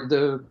yeah, there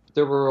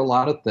were a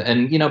lot of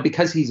and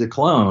because he's a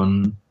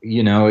clone,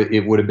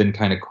 it would have been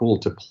kind of cool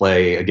to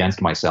play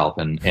against myself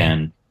and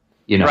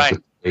right.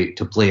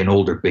 to play an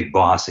older Big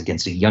Boss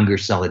against a younger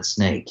Solid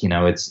Snake.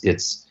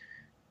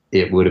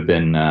 It would have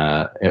been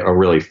a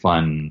really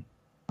fun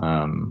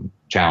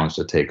challenge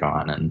to take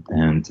on,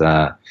 and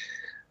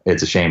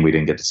it's a shame we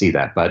didn't get to see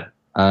that. But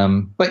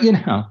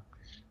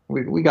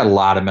we got a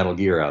lot of Metal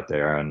Gear out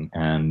there, and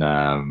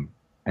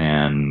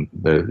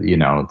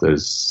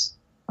there's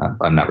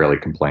I'm not really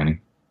complaining.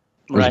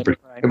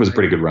 It was a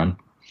pretty good run.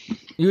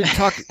 You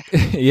talk,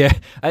 yeah,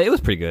 it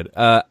was pretty good.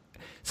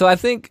 So I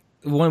think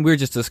when we were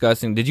just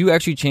discussing, did you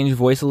actually change your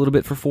voice a little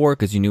bit for 4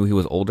 because you knew he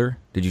was older?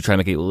 Did you try to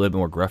make it a little bit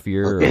more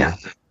gruffier?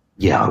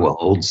 Yeah. Well,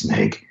 old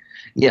Snake.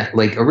 Yeah,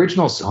 like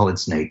original Solid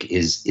Snake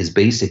is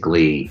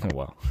basically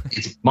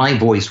it's my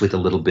voice with a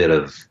little bit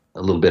of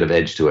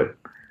edge to it,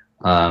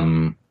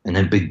 and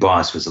then Big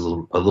Boss was a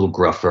little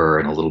gruffer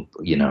and a little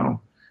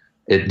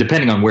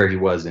depending on where he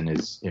was in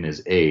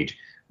his age.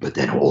 But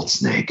then old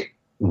Snake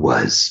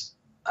was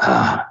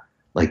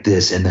like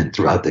this, and then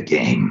throughout the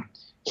game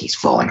he's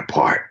falling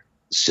apart.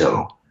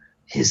 So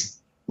his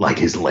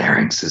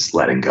larynx is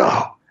letting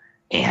go,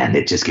 and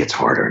it just gets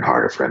harder and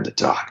harder for him to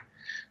talk.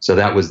 So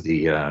that was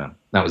the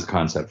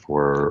concept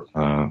for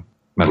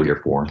Metal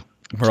Gear 4.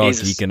 We're all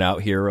geeking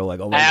out here. We're like,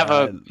 oh my God. I have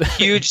a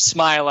huge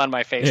smile on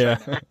my face. Yeah.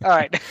 Right now. All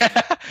right.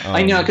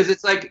 I know, because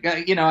it's like,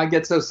 I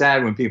get so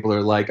sad when people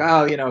are like,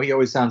 oh, he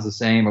always sounds the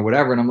same or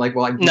whatever. And I'm like,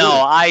 well,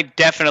 I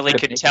definitely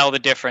could tell the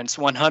difference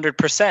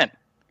 100%.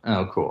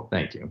 Oh, cool.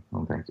 Thank you.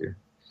 Well, thank you.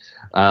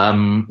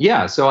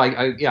 So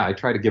I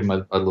try to give him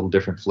a little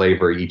different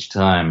flavor each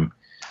time.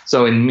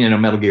 So in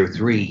Metal Gear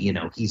 3,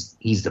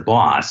 he's the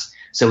boss.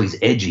 So he's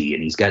edgy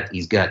and he's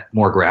got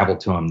more gravel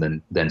to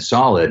him than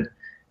Solid,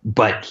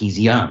 but he's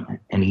young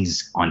and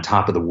he's on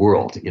top of the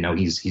world.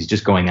 He's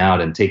just going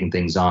out and taking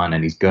things on,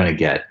 and he's going to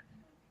get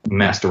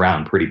messed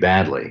around pretty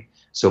badly.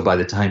 So by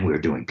the time we were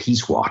doing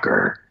Peace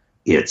Walker,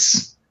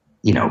 it's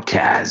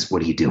Kaz,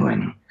 what are you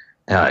doing?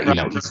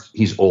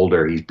 He's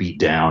older, he's beat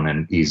down,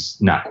 and he's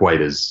not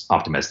quite as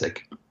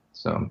optimistic.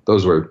 So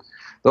those are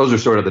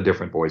sort of the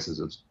different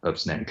voices of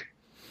Snake.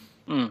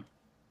 Mm.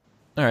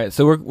 All right,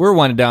 so we're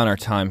winding down our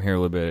time here a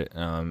little bit,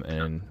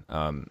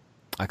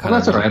 I kind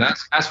that's all right.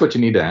 Ask what you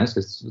need to ask.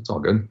 It's all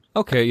good.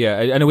 Okay,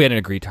 yeah, I know we had an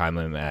agreed time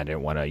limit. I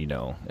didn't want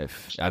to,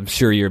 if I'm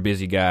sure you're a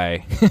busy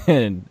guy,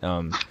 and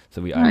so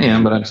I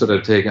am, but I'm sort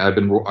of I've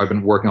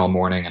been working all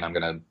morning, and I'm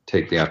going to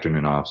take the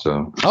afternoon off.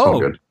 So it's all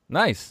good.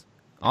 Nice,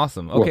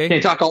 awesome. Okay, well,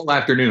 can't talk all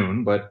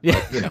afternoon, but yeah,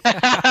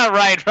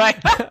 right.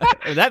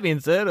 That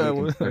being said,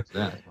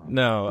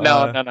 no.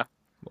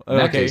 In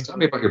that case, tell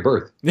me about your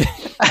birth.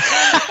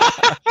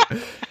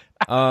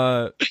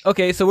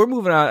 Okay, so we're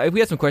moving on. We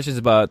had some questions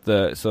about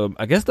so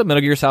I guess the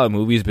Metal Gear Solid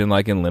movie has been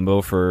like in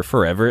limbo for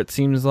forever, it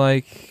seems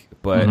like.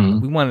 But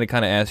we wanted to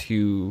kind of ask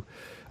you.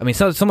 I mean,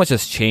 so much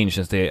has changed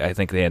since I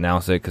think they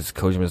announced it, because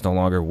Kojima is no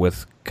longer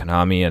with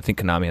Konami. I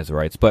think Konami has the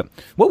rights. But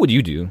what would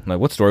you do?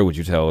 Like, what story would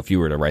you tell if you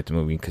were to write the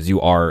movie? Because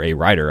you are a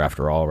writer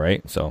after all,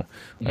 right? So,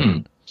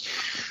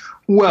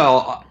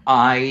 well,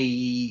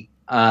 I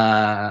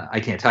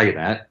can't tell you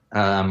that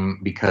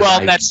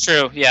because that's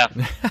true. Yeah,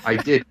 I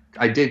did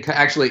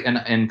actually,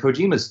 and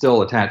Kojima's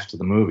still attached to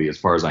the movie as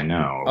far as I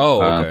know.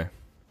 Oh, okay.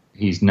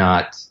 He's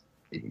not,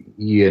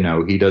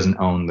 he doesn't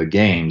own the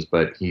games,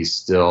 but he's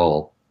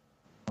still.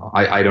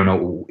 I don't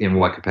know in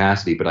what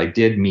capacity, but I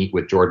did meet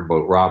with Jordan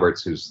Vogt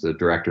Roberts, who's the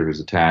director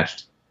who's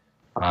attached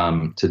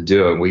to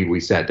do it. We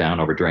sat down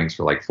over drinks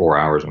for like 4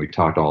 hours and we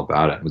talked all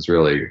about it. It was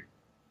really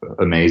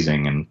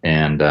amazing,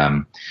 and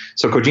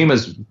so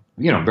Kojima's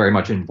very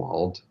much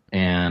involved,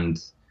 and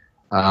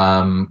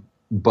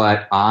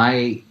but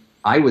I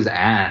was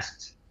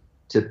asked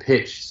to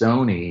pitch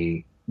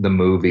Sony the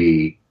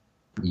movie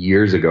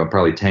years ago,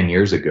 probably 10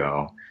 years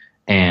ago,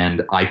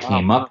 and I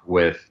came up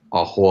with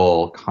a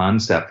whole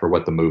concept for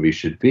what the movie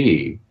should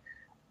be.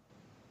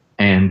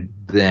 And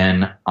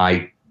then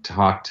I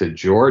talked to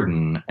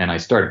Jordan and I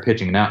started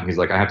pitching it out, and he's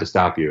like, I have to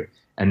stop you.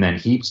 And then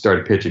he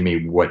started pitching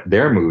me what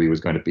their movie was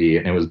going to be,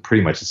 and it was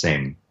pretty much the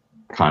same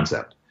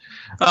concept.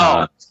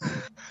 Nothing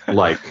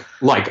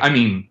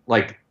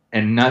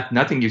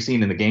you've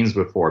seen in the games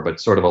before, but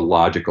sort of a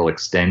logical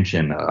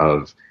extension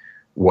of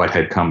what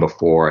had come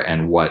before,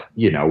 and what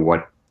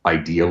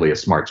ideally a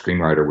smart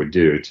screenwriter would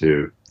do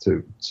to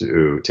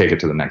take it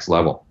to the next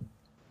level.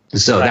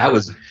 So that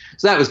was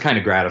kind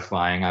of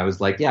gratifying. I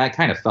was like, yeah, I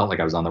kind of felt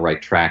like I was on the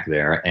right track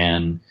there.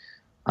 And,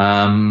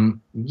 and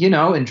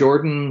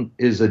Jordan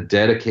is a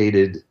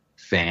dedicated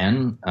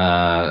fan,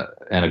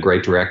 and a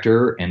great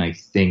director. And I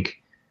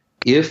think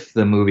if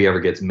the movie ever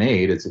gets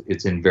made,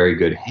 it's in very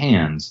good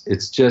hands.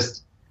 It's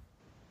just,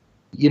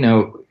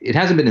 it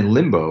hasn't been in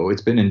limbo.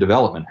 It's been in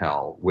development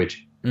hell,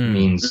 which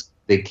means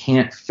they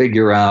can't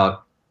figure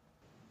out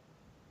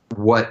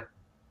what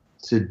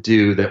to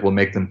do that will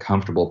make them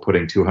comfortable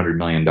putting $200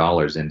 million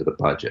into the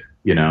budget,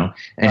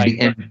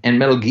 and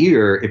Metal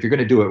Gear, if you're going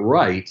to do it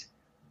right,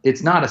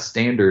 it's not a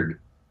standard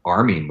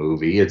army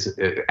movie. It's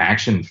an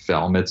action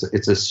film. It's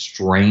a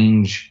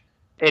strange.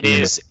 It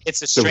is.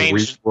 It's a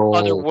strange,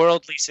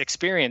 otherworldly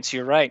experience.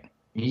 You're right.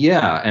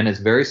 Yeah, and it's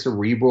very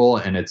cerebral,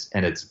 and it's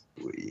just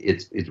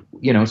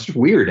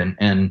weird,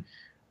 and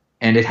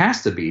it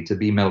has to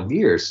be Metal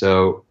Gear.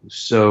 So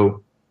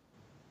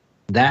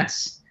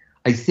that's.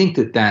 I think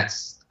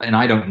that's, and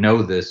I don't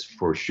know this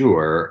for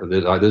sure.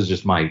 This is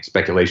just my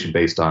speculation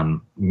based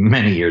on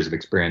many years of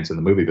experience in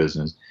the movie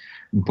business.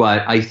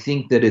 But I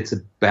think that it's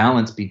a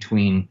balance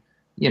between,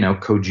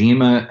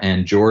 Kojima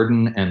and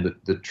Jordan and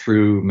the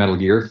true Metal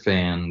Gear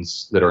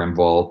fans that are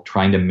involved,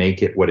 trying to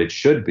make it what it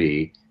should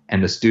be,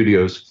 and the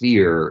studio's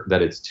fear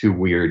that it's too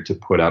weird to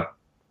put up,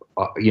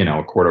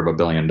 $250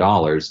 million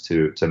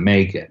to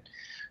make it.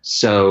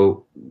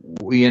 So,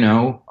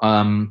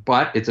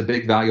 but it's a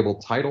big, valuable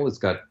title. It's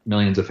got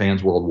millions of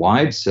fans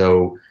worldwide.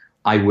 So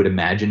I would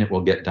imagine it will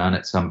get done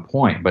at some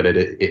point. But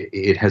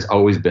it has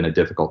always been a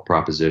difficult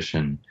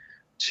proposition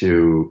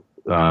to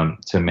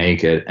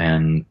make it.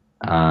 And,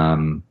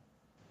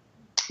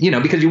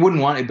 because you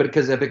wouldn't want it, but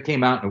because if it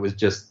came out and it was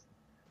just,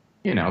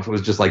 if it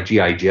was just like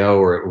G.I. Joe,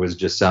 or it was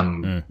just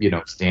some,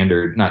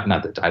 standard, not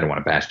that I don't want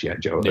to bash G.I.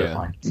 Joe. They're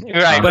fine.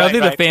 Right, but I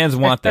think the fans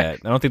want that.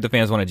 I don't think the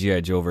fans want a G.I.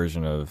 Joe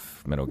version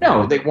of Metal Gear.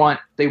 No, they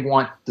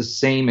want the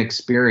same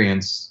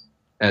experience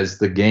as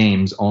the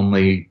games,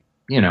 only,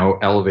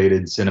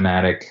 elevated,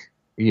 cinematic,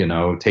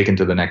 taken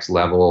to the next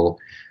level,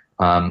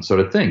 sort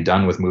of thing,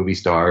 done with movie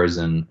stars.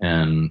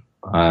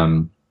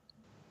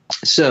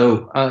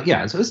 So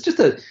it's just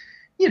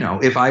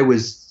if I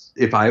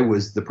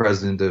was the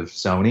president of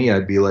Sony,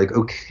 I'd be like,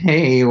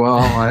 okay, well,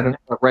 I don't know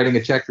about writing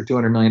a check for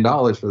 $200 million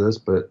for this,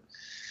 but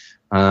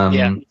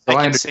I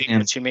can see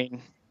what you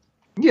mean.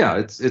 Yeah,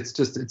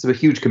 it's a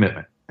huge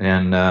commitment,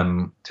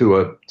 and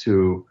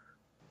to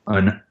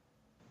an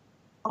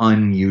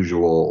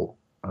unusual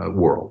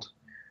world,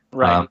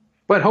 right?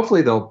 But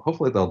hopefully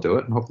they'll do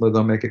it, and hopefully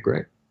they'll make it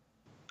great.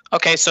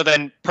 Okay, so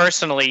then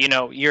personally,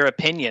 your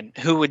opinion,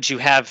 who would you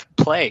have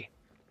play,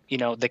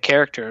 the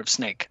character of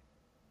Snake?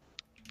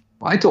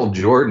 I told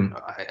Jordan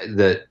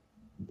that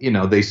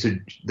they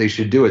should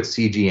do it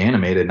CG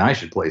animated, and I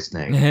should play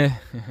Snake.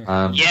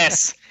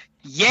 Yes.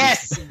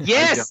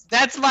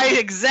 That's my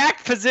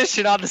exact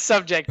position on the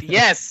subject.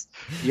 Yes.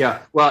 Yeah.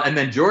 Well, and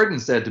then Jordan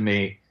said to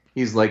me,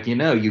 he's like,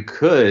 you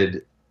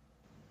could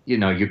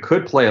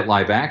play it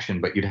live action,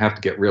 but you'd have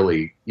to get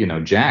really,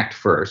 jacked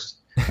first.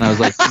 And I was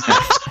like, no.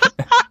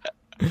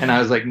 And I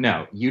was like,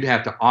 no, you'd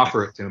have to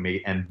offer it to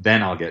me, and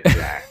then I'll get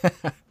jacked.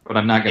 But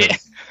I'm not gonna,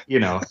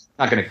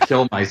 not gonna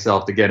kill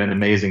myself to get in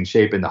amazing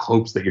shape in the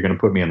hopes that you're gonna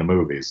put me in the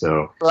movie.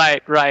 So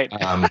right.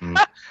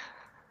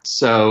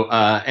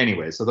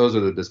 Anyway, so those are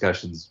the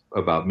discussions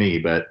about me.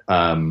 But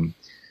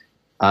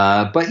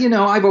I've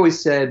always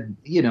said,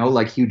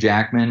 like Hugh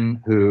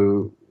Jackman,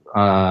 who who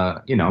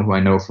I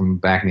know from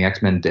back in the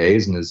X-Men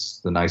days, and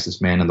is the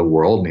nicest man in the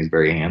world, and he's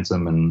very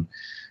handsome, and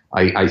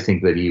I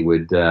think that he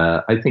would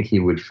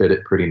fit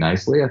it pretty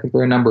nicely. I think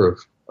there are a number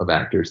of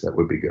actors that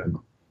would be good.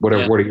 What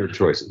are your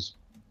choices?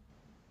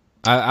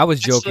 I was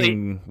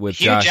joking with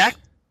Josh.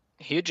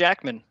 Hugh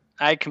Jackman.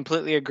 I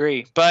completely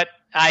agree, but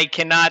I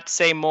cannot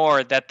say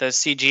more that the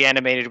CG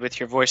animated with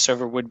your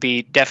voiceover would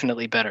be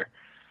definitely better.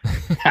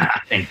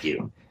 Thank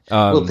you.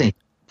 Well, thank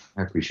you.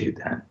 I appreciate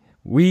that.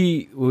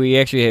 We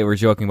actually were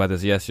joking about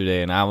this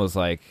yesterday, and I was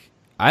like,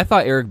 I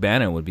thought Eric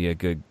Bana would be a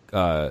good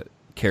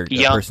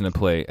person to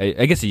play.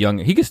 I guess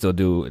he could still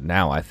do it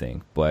now, I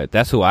think, but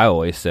that's who I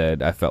always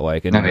said I felt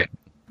like. And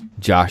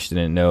Josh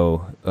didn't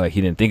know,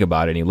 he didn't think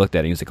about it, and he looked at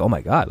it, and he was like, oh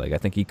my God, like I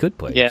think he could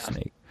play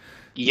Snake.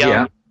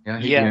 Young.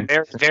 Yeah,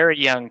 very, very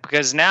young,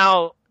 because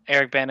now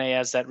Eric Bana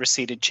has that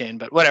receded chin,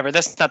 but whatever,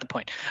 that's not the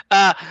point.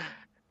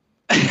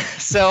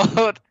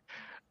 So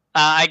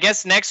I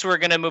guess next we're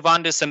going to move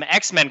on to some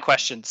X-Men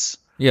questions.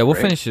 Yeah, we'll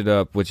finish it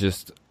up with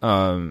just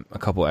a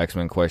couple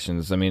X-Men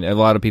questions. I mean, a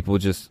lot of people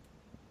just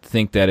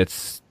think that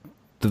it's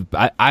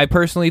I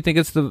personally think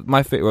it's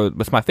my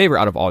favorite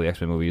out of all the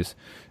X-Men movies,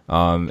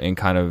 and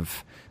kind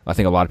of I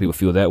think a lot of people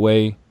feel that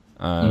way.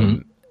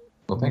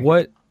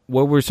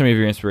 What were some of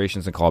your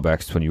inspirations and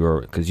callbacks when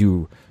because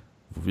you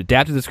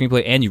adapted the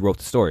screenplay and you wrote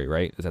the story,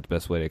 right? Is that the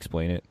best way to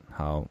explain it?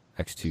 How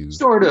X2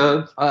 sort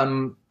of.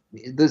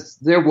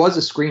 There was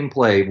a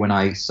screenplay when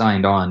I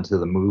signed on to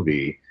the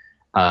movie,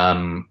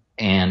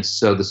 and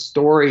so the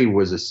story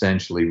was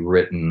essentially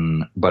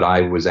written, but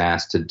I was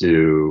asked to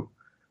do,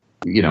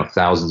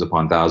 thousands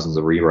upon thousands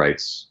of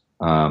rewrites,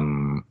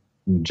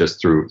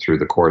 just through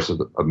the course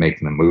of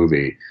making the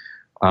movie.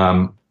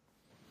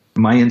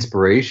 My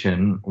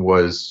inspiration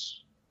was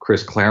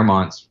Chris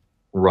Claremont's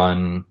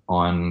run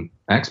on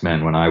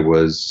X-Men when I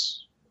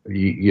was,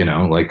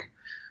 like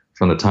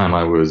from the time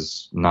I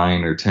was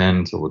 9 or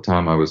 10 till the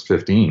time I was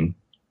 15.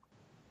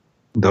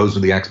 Those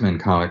were the X-Men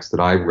comics that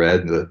I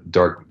read, the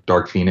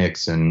Dark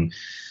Phoenix and,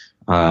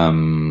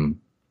 the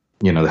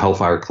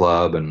Hellfire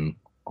Club and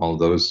all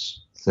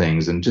those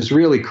things. And just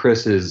really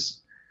Chris's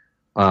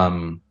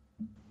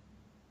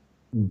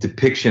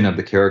depiction of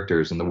the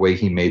characters and the way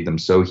he made them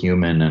so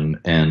human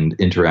and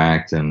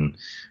interact and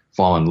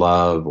fall in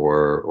love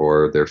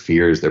or their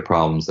fears, their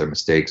problems, their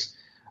mistakes.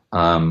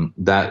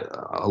 That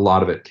a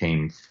lot of it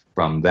came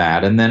from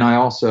that. And then I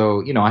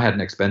also, I had an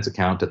expense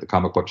account at the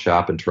comic book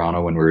shop in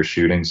Toronto when we were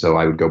shooting. So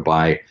I would go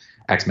buy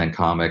X-Men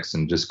comics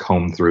and just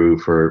comb through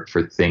for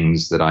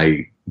things that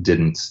I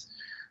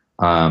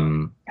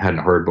hadn't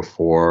heard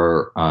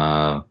before.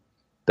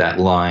 That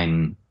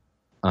line,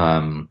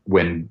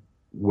 when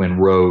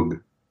Rogue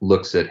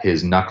looks at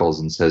his knuckles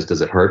and says, "Does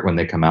it hurt when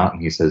they come out?"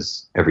 And he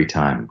says, "Every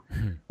time."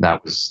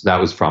 That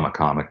was from a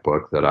comic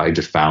book that I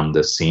just found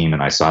this scene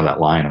and I saw that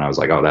line and I was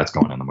like, "Oh, that's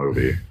going in the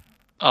movie."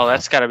 Oh,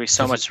 that's got to be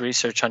so much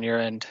research on your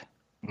end.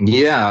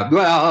 Yeah,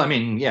 well, I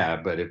mean, yeah,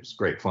 but it was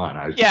great fun.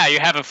 You're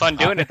having fun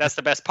doing it. That's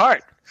the best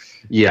part.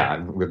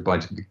 Yeah, we'd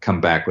come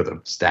back with a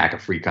stack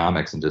of free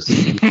comics and just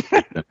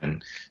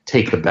and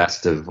take the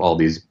best of all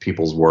these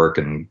people's work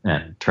and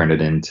turn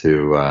it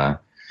into a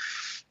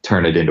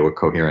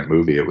coherent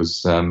movie. It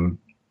was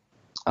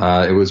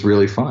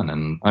really fun,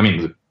 and I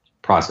mean the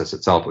process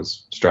itself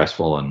was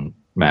stressful and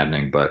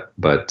maddening, but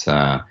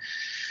and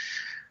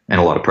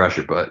a lot of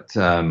pressure, but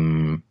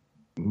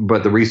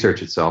the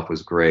research itself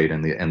was great,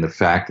 and the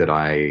fact that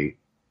I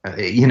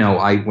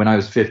when I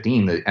was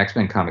 15, the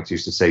X-Men comics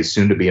used to say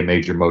soon to be a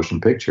major motion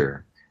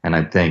picture, and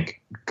I'd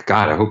think,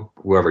 God, I hope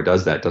whoever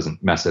does that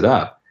doesn't mess it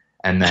up.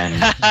 And then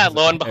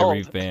lo and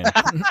behold,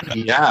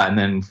 yeah, and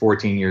then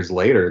 14 years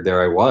later,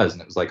 there I was,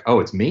 and it was like, oh,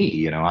 it's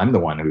me. I'm the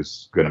one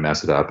who's going to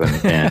mess it up.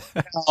 And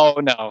oh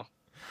no,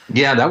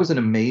 yeah, that was an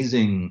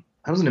amazing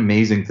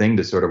thing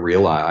to sort of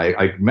realize.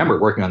 I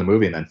remember working on the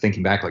movie and then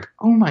thinking back, like,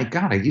 oh my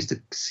God, I used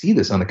to see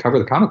this on the cover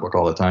of the comic book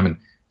all the time, and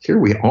here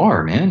we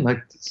are, man.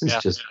 Like, this is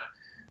just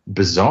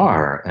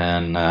bizarre.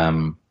 And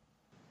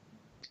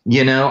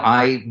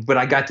but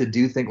I got to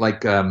do things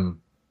like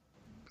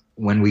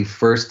when we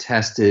first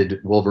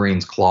tested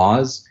Wolverine's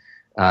claws,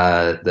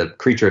 the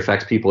creature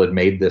effects people had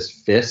made this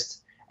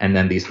fist, and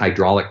then these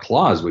hydraulic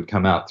claws would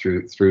come out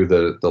through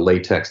the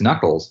latex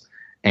knuckles,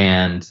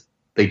 and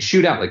they'd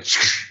shoot out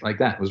like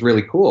that. It was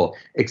really cool,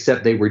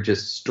 except they were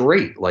just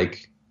straight,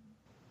 like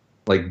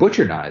like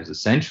butcher knives,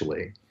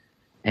 essentially.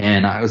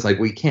 And I was like,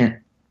 you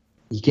can't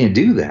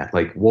do that.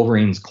 Like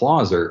Wolverine's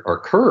claws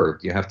are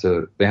curved. They have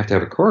to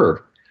have a curve.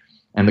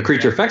 And the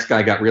creature effects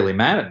guy got really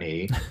mad at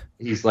me.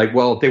 He's like,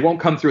 well, they won't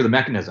come through the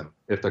mechanism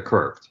if they're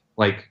curved.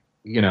 Like,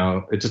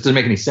 it just doesn't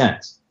make any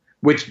sense.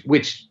 Which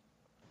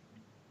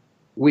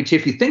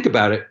if you think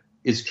about it,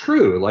 is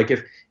true. Like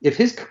if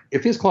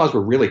his claws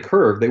were really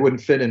curved, they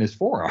wouldn't fit in his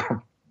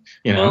forearm.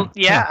 Well,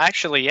 yeah,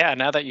 actually, yeah.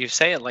 Now that you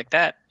say it like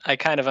that, I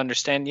kind of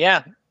understand.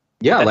 Yeah.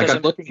 Yeah, like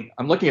I'm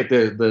looking at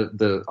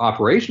the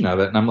operation of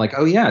it, and I'm like,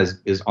 oh yeah,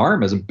 his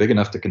arm isn't big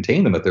enough to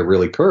contain them if they're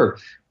really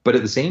curved. But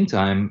at the same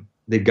time,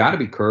 they've got to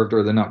be curved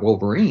or they're not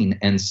Wolverine.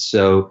 And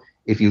so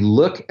if you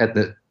look at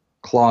the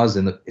claws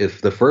in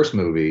the first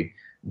movie,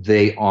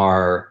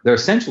 they're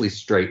essentially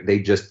straight. They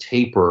just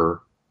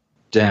taper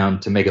down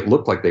to make it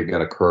look like they've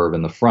got a curve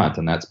in the front,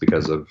 and that's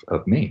because of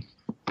me.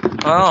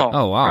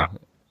 Oh wow,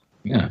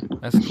 yeah,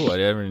 that's cool. I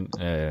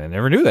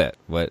never knew that.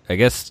 But I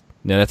guess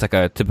that's like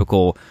a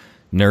typical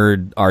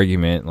nerd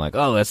argument, like,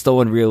 oh, that's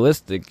so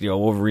unrealistic.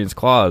 Wolverine's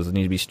claws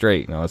need to be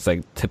straight. It's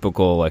like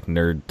typical like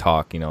nerd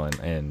talk.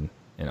 And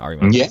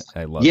arguments. Yeah,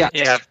 I love it.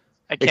 Yeah,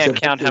 I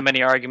can't count how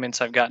many arguments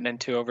I've gotten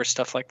into over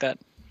stuff like that.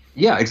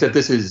 Yeah, except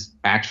this is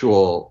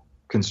actual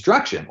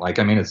construction. Like,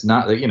 I mean, it's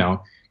not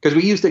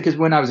because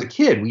when I was a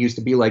kid, we used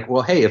to be like,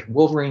 well, hey, if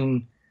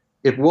Wolverine,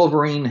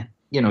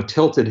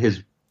 tilted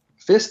his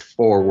fist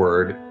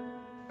forward,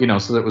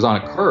 so that it was on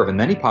a curve, and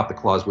then he popped the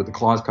claws, would the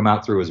claws come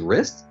out through his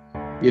wrist?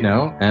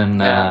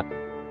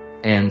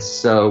 And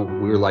so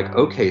we were like,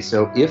 okay,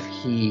 so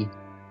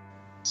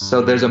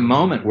there's a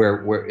moment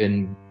where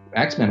in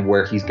X-Men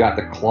where he's got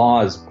the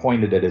claws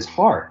pointed at his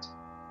heart,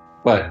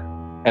 but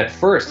at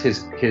first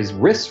his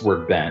wrists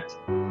were bent,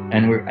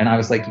 and I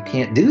was like, you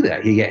can't do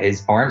that.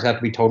 His arms have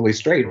to be totally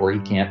straight, or he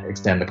can't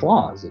extend the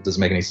claws. It doesn't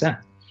make any sense.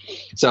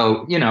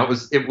 So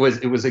it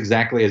was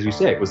exactly as you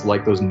say. It was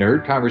like those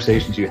nerd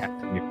conversations you had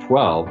when you're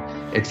 12,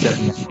 except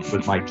it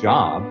was my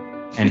job,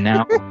 and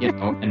now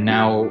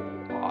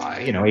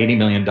 $80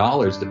 million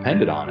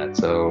depended on it.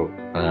 So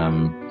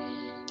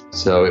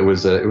it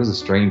was a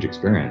strange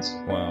experience.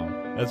 Wow.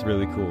 That's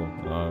really cool.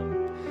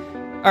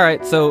 All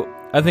right, so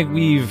I think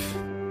we've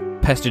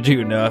pestered you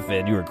enough,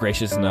 and you were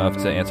gracious enough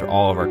to answer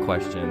all of our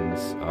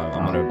questions.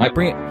 I'm gonna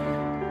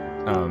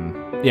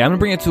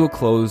bring it to a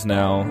close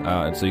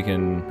now, so you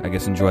can, I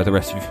guess, enjoy the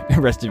rest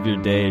of your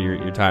day,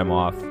 your time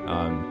off.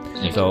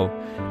 So,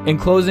 in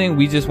closing,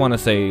 we just want to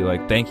say,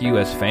 like, thank you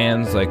as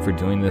fans, like, for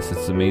doing this.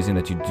 It's amazing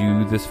that you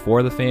do this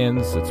for the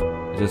fans. It's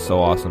just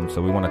so awesome.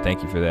 So we want to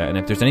thank you for that. And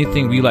if there's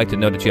anything we'd like to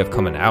know that you have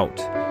coming out,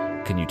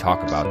 can you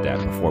talk about that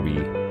before we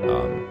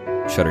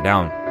shut her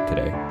down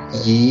today?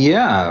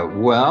 Yeah,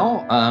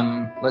 well,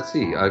 let's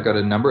see. I've got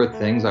a number of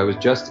things. I was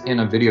just in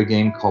a video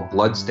game called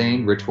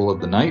Bloodstained: Ritual of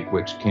the Night,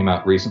 which came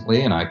out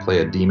recently, and I play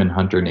a demon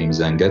hunter named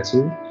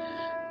Zangetsu.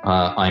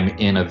 I'm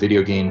in a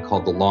video game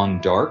called The Long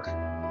Dark,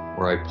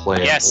 where I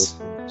play an old,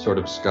 sort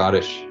of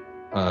Scottish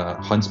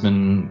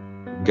huntsman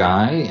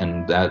guy,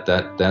 and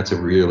that's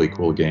a really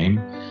cool game.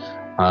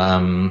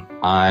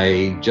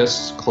 I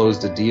just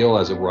closed a deal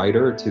as a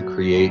writer to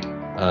create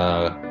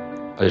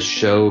a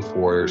show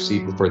for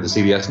the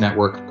CBS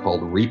network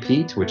called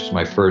Repeat, which is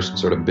my first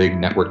sort of big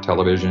network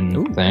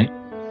television thing.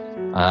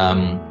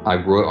 I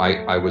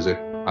was a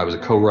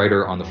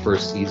co-writer on the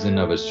first season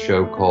of a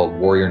show called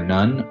Warrior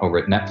Nun over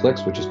at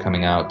Netflix, which is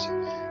coming out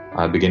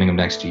beginning of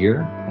next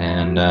year.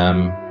 And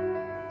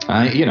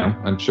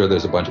I'm sure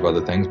there's a bunch of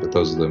other things, but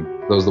those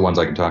are the ones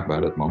I can talk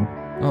about at the moment.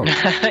 Oh.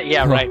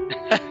 Yeah, right.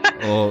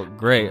 Well,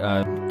 great.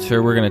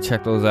 Sure, we're going to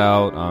check those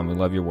out. We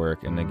love your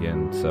work. And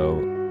again,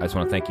 so I just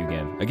want to thank you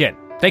again.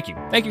 Thank you.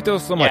 Thank you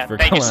so much for coming on the show.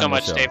 Thank you so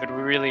much, David.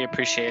 We really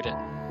appreciate it.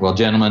 Well,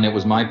 gentlemen, it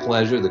was my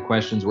pleasure. The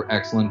questions were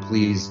excellent.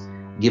 Please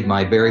give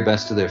my very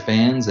best to their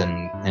fans,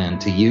 and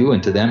to you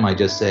and to them, I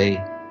just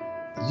say,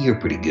 you're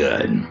pretty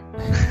good.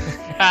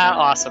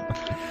 Awesome.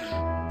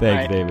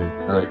 Thanks, David.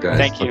 All right, guys.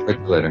 Thank you. I'll talk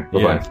to you later.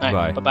 Bye-bye. Yeah,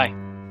 bye.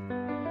 Bye-bye.